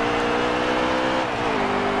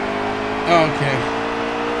 Okay.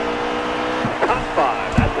 Top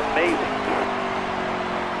 5, that's amazing.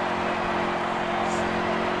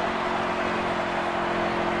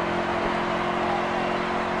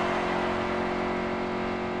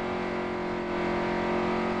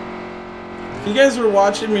 If you guys were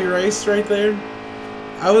watching me race right there,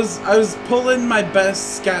 I was pulling my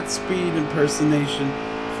best Scott Speed impersonation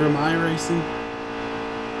from iRacing.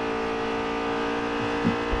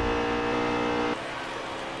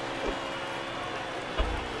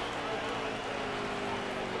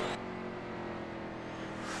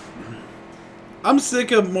 I'm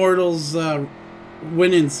sick of Mortal's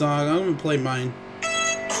winning song. I'm gonna play mine.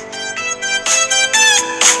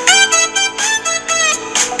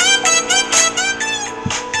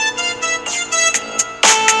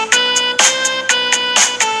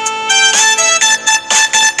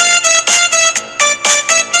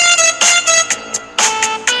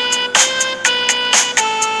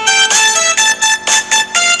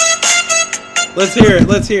 Let's hear it.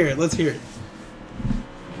 Let's hear it. Let's hear it.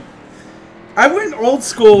 I went old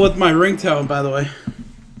school with my ringtone, by the way.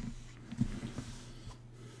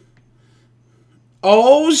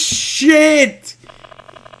 Oh, shit!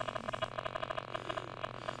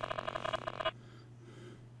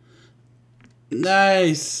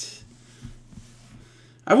 Nice.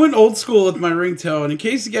 I went old school with my ringtone. In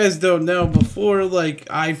case you guys don't know, before, like,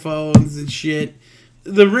 iPhones and shit,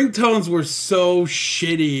 the ringtones were so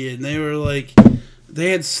shitty, and they were, like...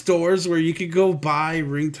 They had stores where you could go buy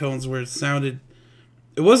ringtones where it sounded...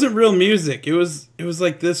 It wasn't real music. It was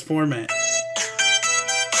like this format.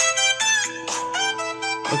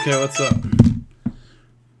 Okay, what's up?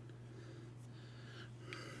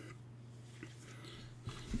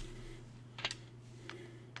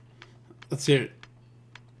 Let's hear it.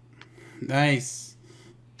 Nice.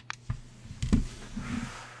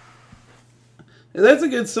 That's a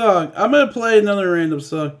good song. I'm going to play another random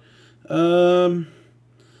song.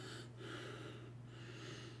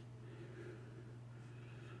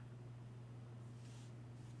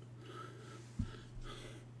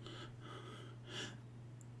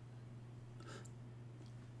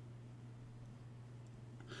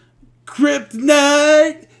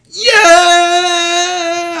 Kryptonite! Yeah!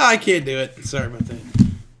 I can't do it. Sorry about that.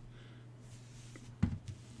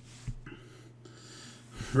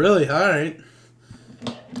 Really? Alright.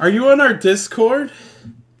 Are you on our Discord?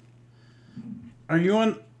 Are you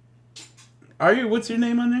on... Are you? What's your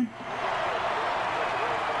name on there?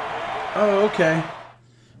 Oh, okay.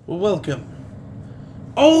 Well, welcome.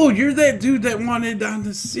 Oh, you're that dude that wanted on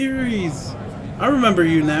the series. I remember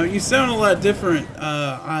you now. You sound a lot different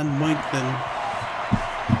on mic than.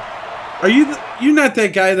 Are you? You're not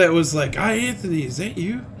that guy that was like, iAnthuny, is that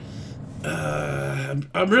you?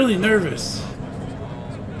 I'm really nervous.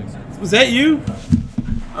 Was that you?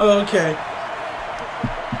 Oh, okay.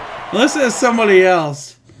 Unless it's somebody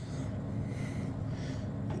else.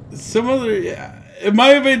 Some other. Yeah, it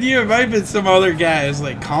might have been you. It might have been some other guy. It's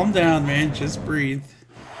like, calm down, man. Just breathe.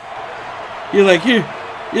 You're like, here.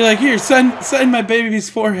 You're like, here, sign my baby's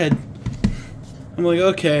forehead. I'm like,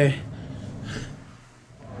 okay.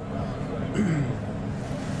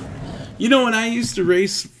 You know, when I used to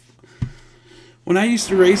race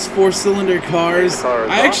 4-cylinder cars,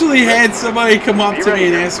 I actually had somebody come up to me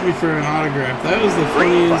and ask me for an autograph. That was the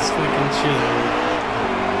funniest fucking shit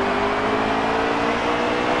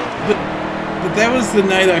ever. But that was the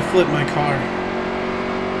night I flipped my car.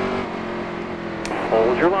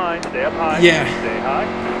 Hold your line, stay up high. Yeah. Stay high.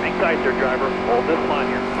 Hang tight there, driver. Hold this line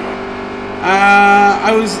here.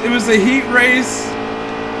 It was a heat race,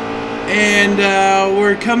 and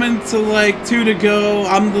we're coming to like 2 to go.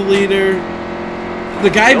 I'm the leader. The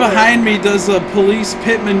guy behind me does a police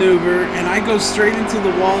pit maneuver, and I go straight into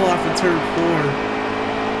the wall off of turn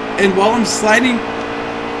 4. And while I'm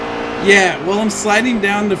sliding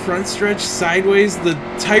down the front stretch sideways, the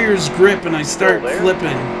tires grip, and I start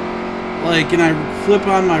flipping. Like, and I flip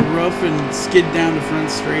on my roof and skid down the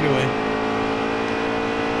front straightaway.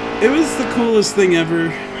 It was the coolest thing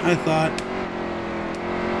ever, I thought.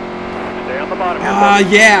 Stay on the bottom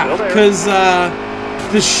here. Yeah, because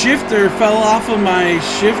the shifter fell off of my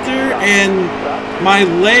shifter, and my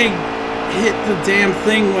leg hit the damn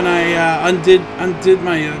thing when I undid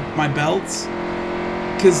my belts,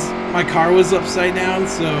 because my car was upside down.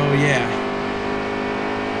 So yeah.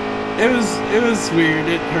 It was weird.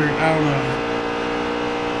 It hurt. I don't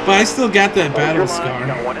know. But I still got that battle scar.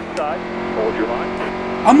 Got one inside. Hold your line.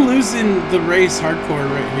 I'm losing the race hardcore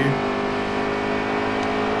right here.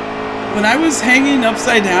 When I was hanging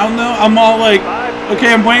upside down though, I'm all like,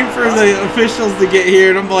 okay, I'm waiting for the officials to get here,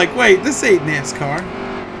 and I'm like, wait, this ain't NASCAR.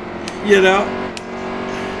 You know?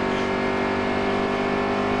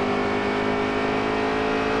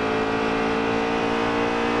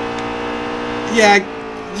 Yeah,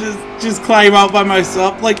 just climb out by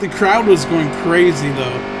myself. Like, the crowd was going crazy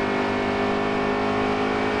though.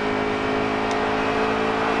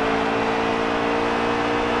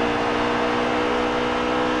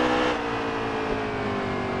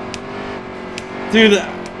 Dude,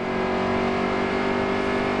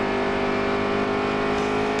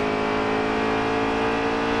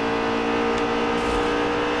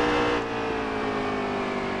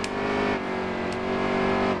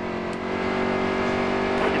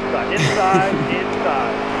 inside.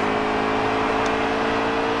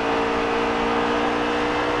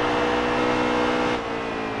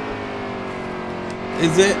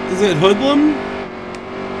 Is it Hoodlum?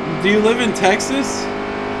 Do you live in Texas?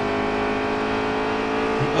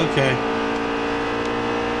 Okay.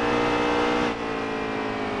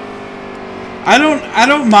 I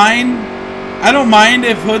don't mind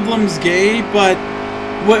if Hoodlum's gay, but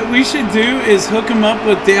what we should do is hook him up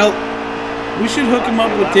with Dale. We should hook him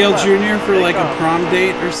up with Dale Jr. for like a prom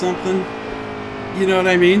date or something. You know what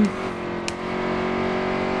I mean?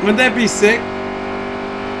 Wouldn't that be sick?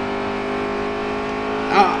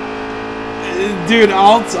 Dude,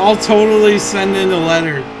 I'll totally send in a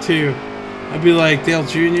letter too. I'd be like, Dale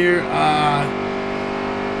Jr.,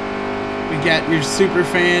 we got your super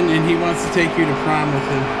fan, and he wants to take you to prom with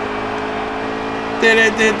him.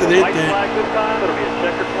 White flag this time, it'll be a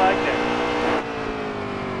checkered flag next.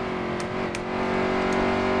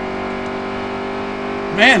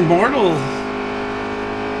 Man, Mortal's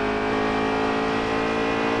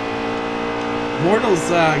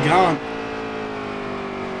gone.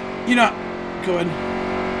 You know, go ahead.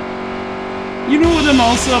 You know what I'm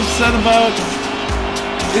also upset about?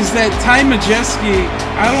 Is that Ty Majeski,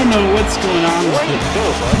 I don't know what's going on with it.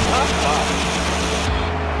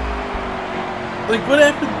 Like, what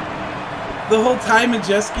happened? The whole Ty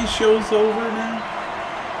Majeski show's over now?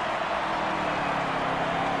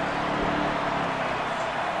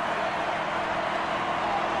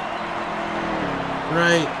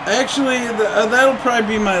 Right. Actually, that'll probably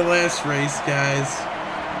be my last race, guys.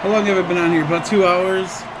 How long have I been on here? About 2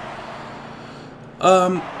 hours?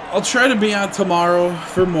 I'll try to be on tomorrow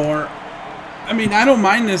for more. I mean, I don't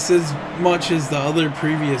mind this as much as the other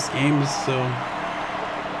previous games, so...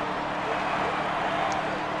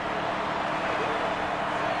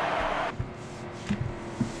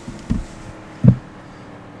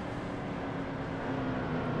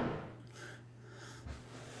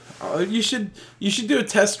 You should do a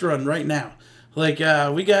test run right now. Like,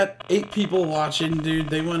 we got 8 people watching, dude.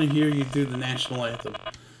 They want to hear you do the national anthem.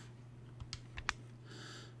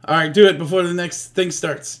 All right, do it before the next thing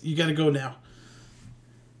starts. You got to go now.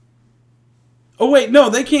 Oh, wait, no,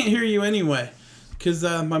 they can't hear you anyway because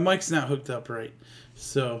my mic's not hooked up right.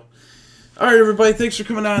 So, all right, everybody, thanks for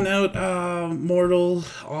coming on out. Mortal,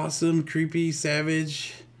 awesome, creepy,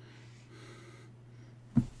 savage.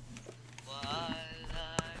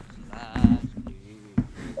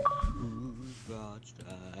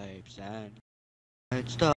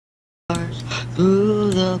 Stars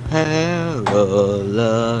through the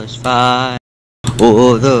perilous fight,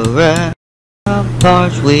 o'er the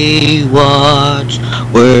ramparts we watched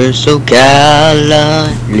were so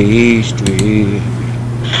gallantly streamed,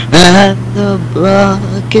 and the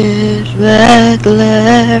rocket's red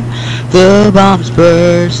glare, the bombs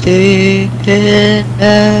bursting in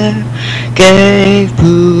air, gave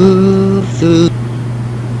proof through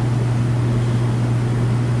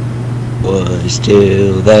was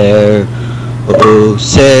still there. Oh,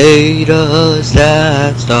 say does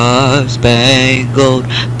that star-spangled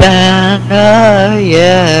banner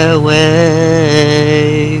yet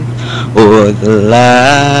wave o'er the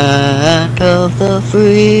land of the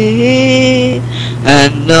free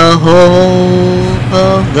and the home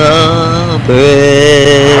of the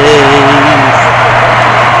brave?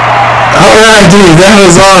 Alright, dude, that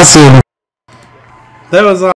was awesome. That was awesome.